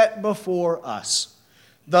hope set before us.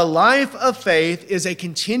 The life of faith is a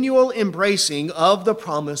continual embracing of the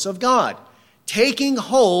promise of God, taking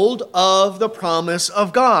hold of the promise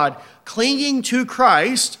of God, clinging to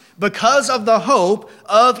Christ because of the hope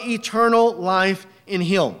of eternal life in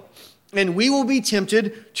him. And we will be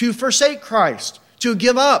tempted to forsake Christ, to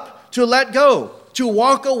give up, to let go, to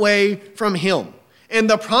walk away from him. And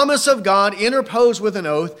the promise of God interposed with an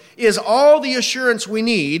oath is all the assurance we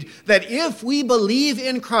need that if we believe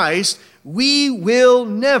in Christ, we will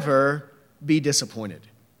never be disappointed.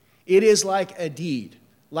 It is like a deed,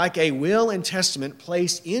 like a will and testament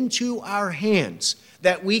placed into our hands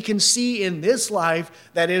that we can see in this life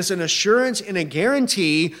that is an assurance and a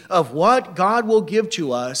guarantee of what God will give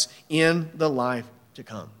to us in the life to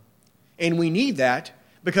come. And we need that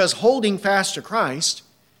because holding fast to Christ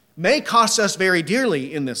may cost us very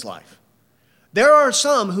dearly in this life. There are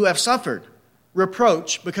some who have suffered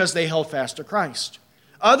reproach because they held fast to Christ.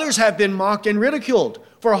 Others have been mocked and ridiculed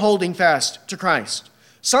for holding fast to Christ.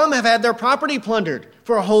 Some have had their property plundered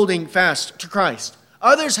for holding fast to Christ.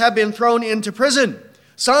 Others have been thrown into prison.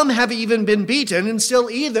 Some have even been beaten, and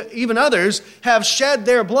still even others have shed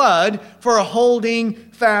their blood for holding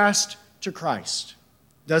fast to Christ.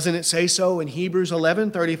 Doesn't it say so in Hebrews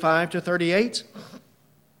 11:35-38?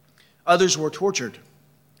 Others were tortured,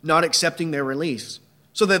 not accepting their release,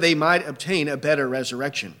 so that they might obtain a better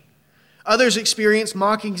resurrection. Others experienced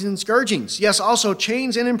mockings and scourgings, yes, also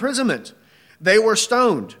chains and imprisonment. They were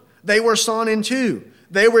stoned. They were sawn in two.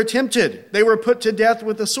 They were tempted. They were put to death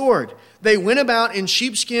with the sword. They went about in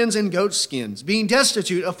sheepskins and goatskins, being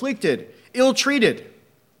destitute, afflicted, ill-treated,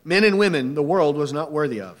 men and women the world was not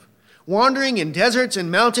worthy of, wandering in deserts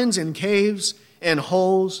and mountains and caves and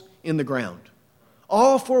holes in the ground.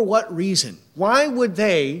 All for what reason? Why would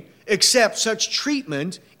they accept such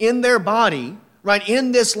treatment in their body, right,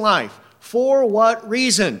 in this life? For what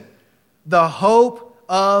reason? The hope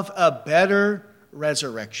of a better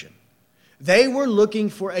resurrection. They were looking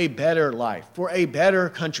for a better life, for a better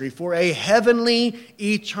country, for a heavenly,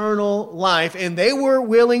 eternal life, and they were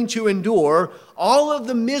willing to endure all of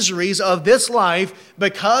the miseries of this life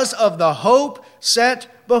because of the hope set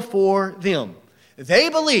before them. They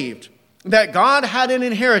believed that God had an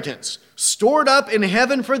inheritance stored up in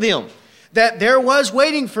heaven for them, that there was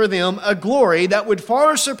waiting for them a glory that would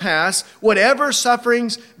far surpass whatever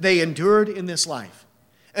sufferings they endured in this life.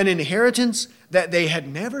 An inheritance that they had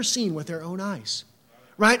never seen with their own eyes,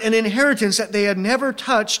 right? An inheritance that they had never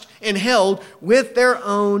touched and held with their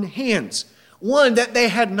own hands. One that they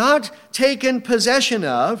had not taken possession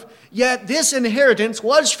of, yet this inheritance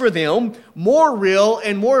was for them more real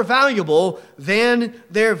and more valuable than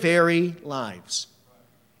their very lives.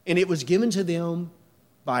 And it was given to them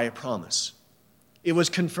by a promise. It was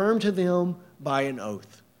confirmed to them by an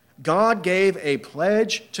oath. God gave a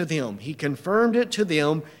pledge to them. He confirmed it to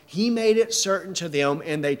them. He made it certain to them,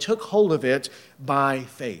 and they took hold of it by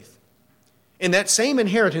faith. And that same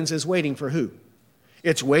inheritance is waiting for who?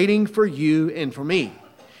 It's waiting for you and for me.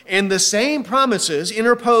 And the same promises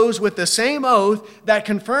interposed with the same oath that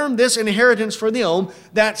confirmed this inheritance for them,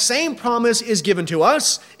 that same promise is given to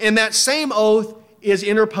us, and that same oath is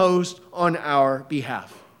interposed on our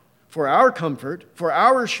behalf, for our comfort, for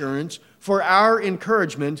our assurance, for our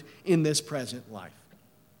encouragement in this present life.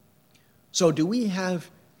 So do we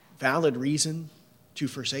have valid reason to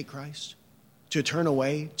forsake Christ, to turn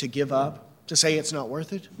away, to give up, to say it's not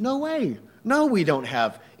worth it? No way. No, we don't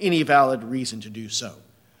have any valid reason to do so.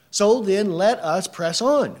 So then let us press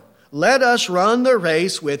on. let us run the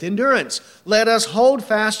race with endurance. Let us hold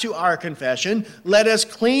fast to our confession. Let us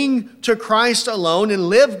cling to Christ alone and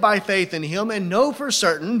live by faith in him, and know for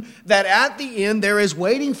certain that at the end there is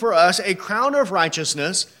waiting for us a crown of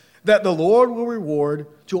righteousness that the Lord will reward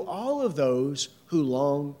to all of those who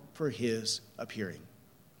long for his appearing.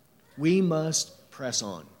 We must press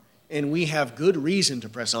on, and we have good reason to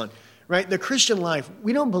press on. Right? The Christian life,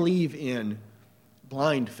 we don't believe in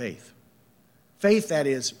blind faith. Faith that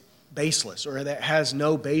is baseless, or that has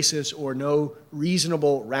no basis or no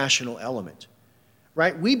reasonable, rational element.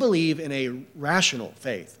 Right? We believe in a rational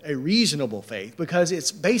faith, a reasonable faith, because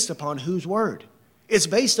it's based upon whose word? It's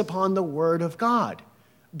based upon the word of God.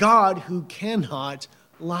 God who cannot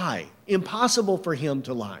lie. Impossible for him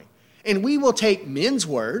to lie. And we will take men's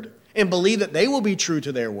word and believe that they will be true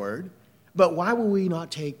to their word. But why will we not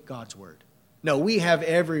take God's word? No, we have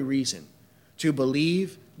every reason to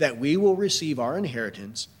believe that we will receive our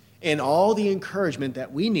inheritance and all the encouragement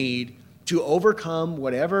that we need to overcome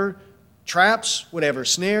whatever traps, whatever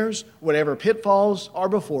snares, whatever pitfalls are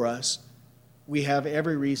before us. We have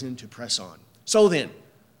every reason to press on. So then,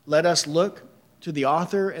 let us look to the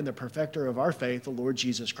author and the perfecter of our faith, the Lord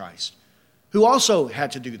Jesus Christ, who also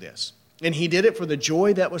had to do this. And he did it for the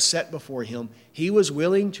joy that was set before him. He was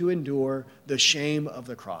willing to endure the shame of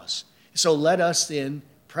the cross. So let us then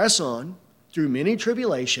press on through many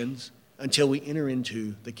tribulations until we enter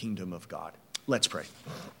into the kingdom of God. Let's pray.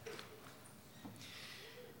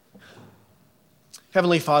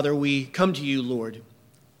 Heavenly Father, we come to you, Lord.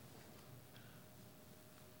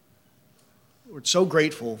 We're so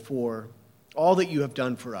grateful for all that you have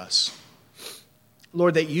done for us.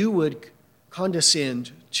 Lord, that you would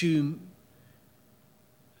condescend to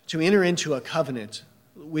enter into a covenant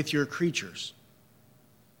with your creatures.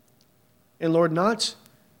 And Lord, not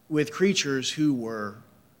with creatures who were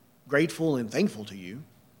grateful and thankful to you,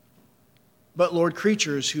 but Lord,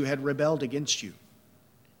 creatures who had rebelled against you,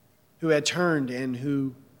 who had turned and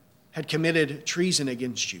who had committed treason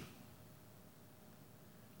against you.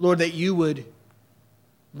 Lord, that you would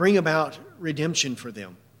bring about redemption for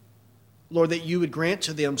them. Lord, that you would grant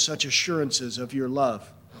to them such assurances of your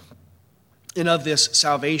love and of this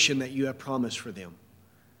salvation that you have promised for them.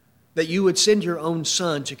 That you would send your own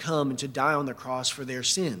Son to come and to die on the cross for their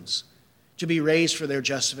sins, to be raised for their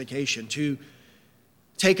justification, to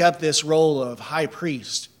take up this role of high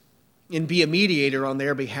priest and be a mediator on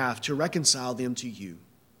their behalf to reconcile them to you.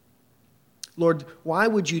 Lord, why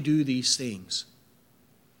would you do these things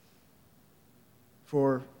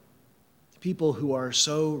for people who are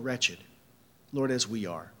so wretched, Lord, as we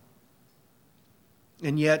are?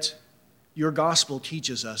 And yet, your gospel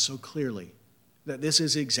teaches us so clearly that this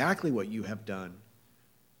is exactly what you have done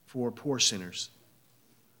for poor sinners.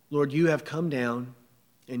 Lord, you have come down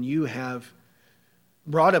and you have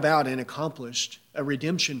brought about and accomplished a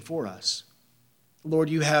redemption for us. Lord,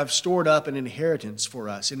 you have stored up an inheritance for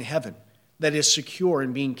us in heaven that is secure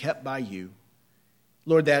and being kept by you.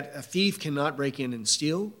 Lord, that a thief cannot break in and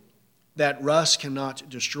steal, that rust cannot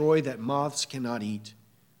destroy, that moths cannot eat.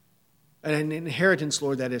 An inheritance,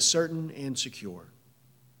 Lord, that is certain and secure.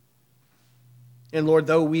 And Lord,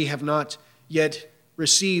 though we have not yet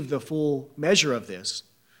received the full measure of this,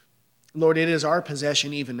 Lord, it is our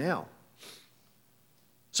possession even now,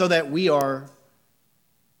 so that we are,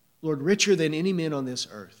 Lord, richer than any man on this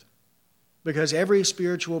earth, because every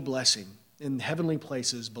spiritual blessing in heavenly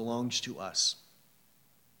places belongs to us.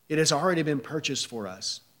 It has already been purchased for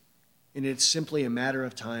us, and it's simply a matter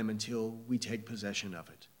of time until we take possession of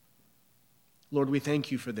it. Lord, we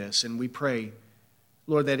thank you for this, and we pray,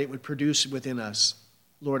 Lord, that it would produce within us,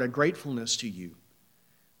 Lord, a gratefulness to you.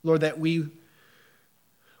 Lord, that we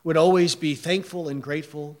would always be thankful and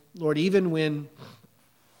grateful, Lord, even when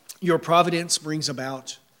your providence brings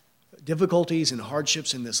about difficulties and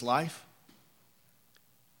hardships in this life.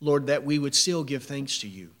 Lord, that we would still give thanks to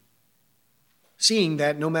you, seeing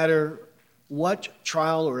that no matter what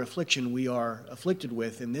trial or affliction we are afflicted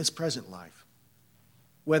with in this present life,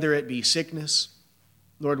 whether it be sickness,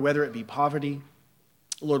 Lord, whether it be poverty,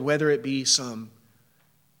 Lord, whether it be some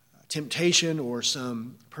temptation or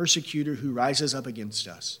some persecutor who rises up against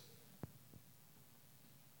us.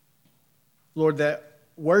 Lord, that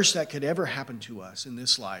worst that could ever happen to us in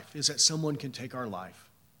this life is that someone can take our life,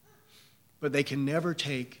 but they can never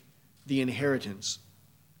take the inheritance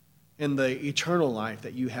and the eternal life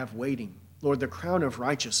that you have waiting. Lord, the crown of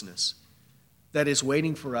righteousness that is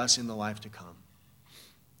waiting for us in the life to come.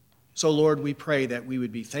 So, Lord, we pray that we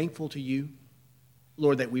would be thankful to you.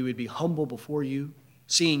 Lord, that we would be humble before you,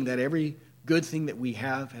 seeing that every good thing that we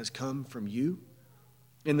have has come from you,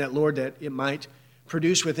 and that, Lord, that it might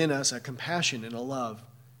produce within us a compassion and a love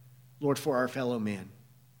Lord, for our fellow men.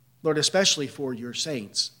 Lord, especially for your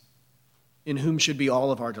saints, in whom should be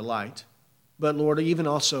all of our delight. But, Lord, even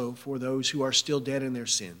also for those who are still dead in their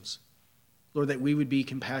sins. Lord, that we would be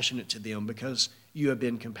compassionate to them because you have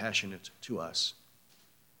been compassionate to us.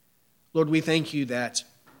 Lord, we thank you that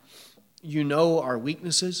you know our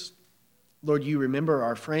weaknesses. Lord, you remember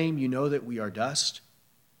our frame. You know that we are dust.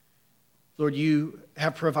 Lord, you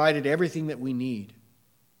have provided everything that we need,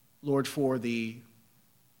 Lord, for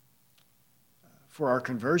our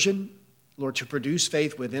conversion, Lord, to produce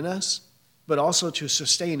faith within us, but also to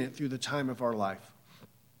sustain it through the time of our life.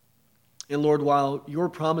 And Lord, while your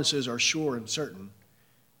promises are sure and certain,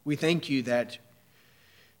 we thank you that,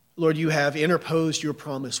 Lord, you have interposed your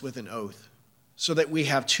promise with an oath, so that we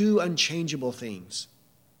have two unchangeable things.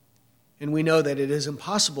 And we know that it is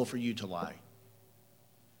impossible for you to lie.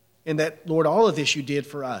 And that, Lord, all of this you did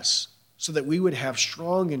for us, so that we would have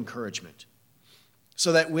strong encouragement,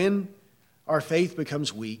 so that when our faith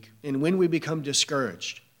becomes weak and when we become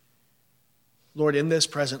discouraged, Lord, in this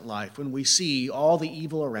present life, when we see all the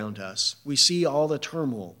evil around us, we see all the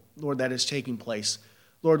turmoil, Lord, that is taking place,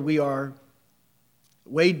 Lord, we are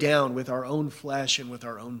weighed down with our own flesh and with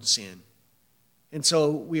our own sin. And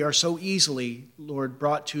so we are so easily, Lord,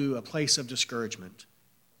 brought to a place of discouragement.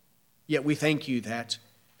 Yet we thank you that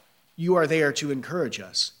you are there to encourage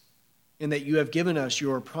us and that you have given us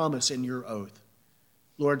your promise and your oath,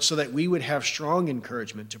 Lord, so that we would have strong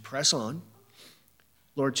encouragement to press on,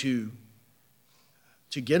 Lord, to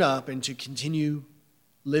get up and to continue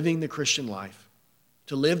living the Christian life,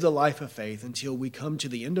 to live the life of faith until we come to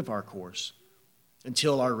the end of our course,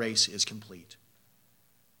 until our race is complete.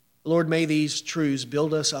 Lord, may these truths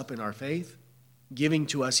build us up in our faith, giving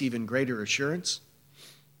to us even greater assurance.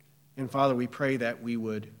 And Father, we pray that we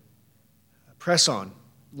would press on,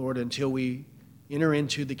 Lord, until we enter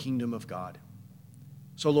into the kingdom of God.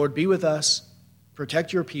 So, Lord, be with us,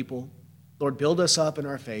 protect your people. Lord, build us up in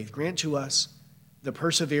our faith. Grant to us the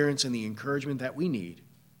perseverance and the encouragement that we need.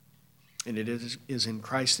 And it is in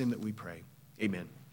Christ's name that we pray. Amen.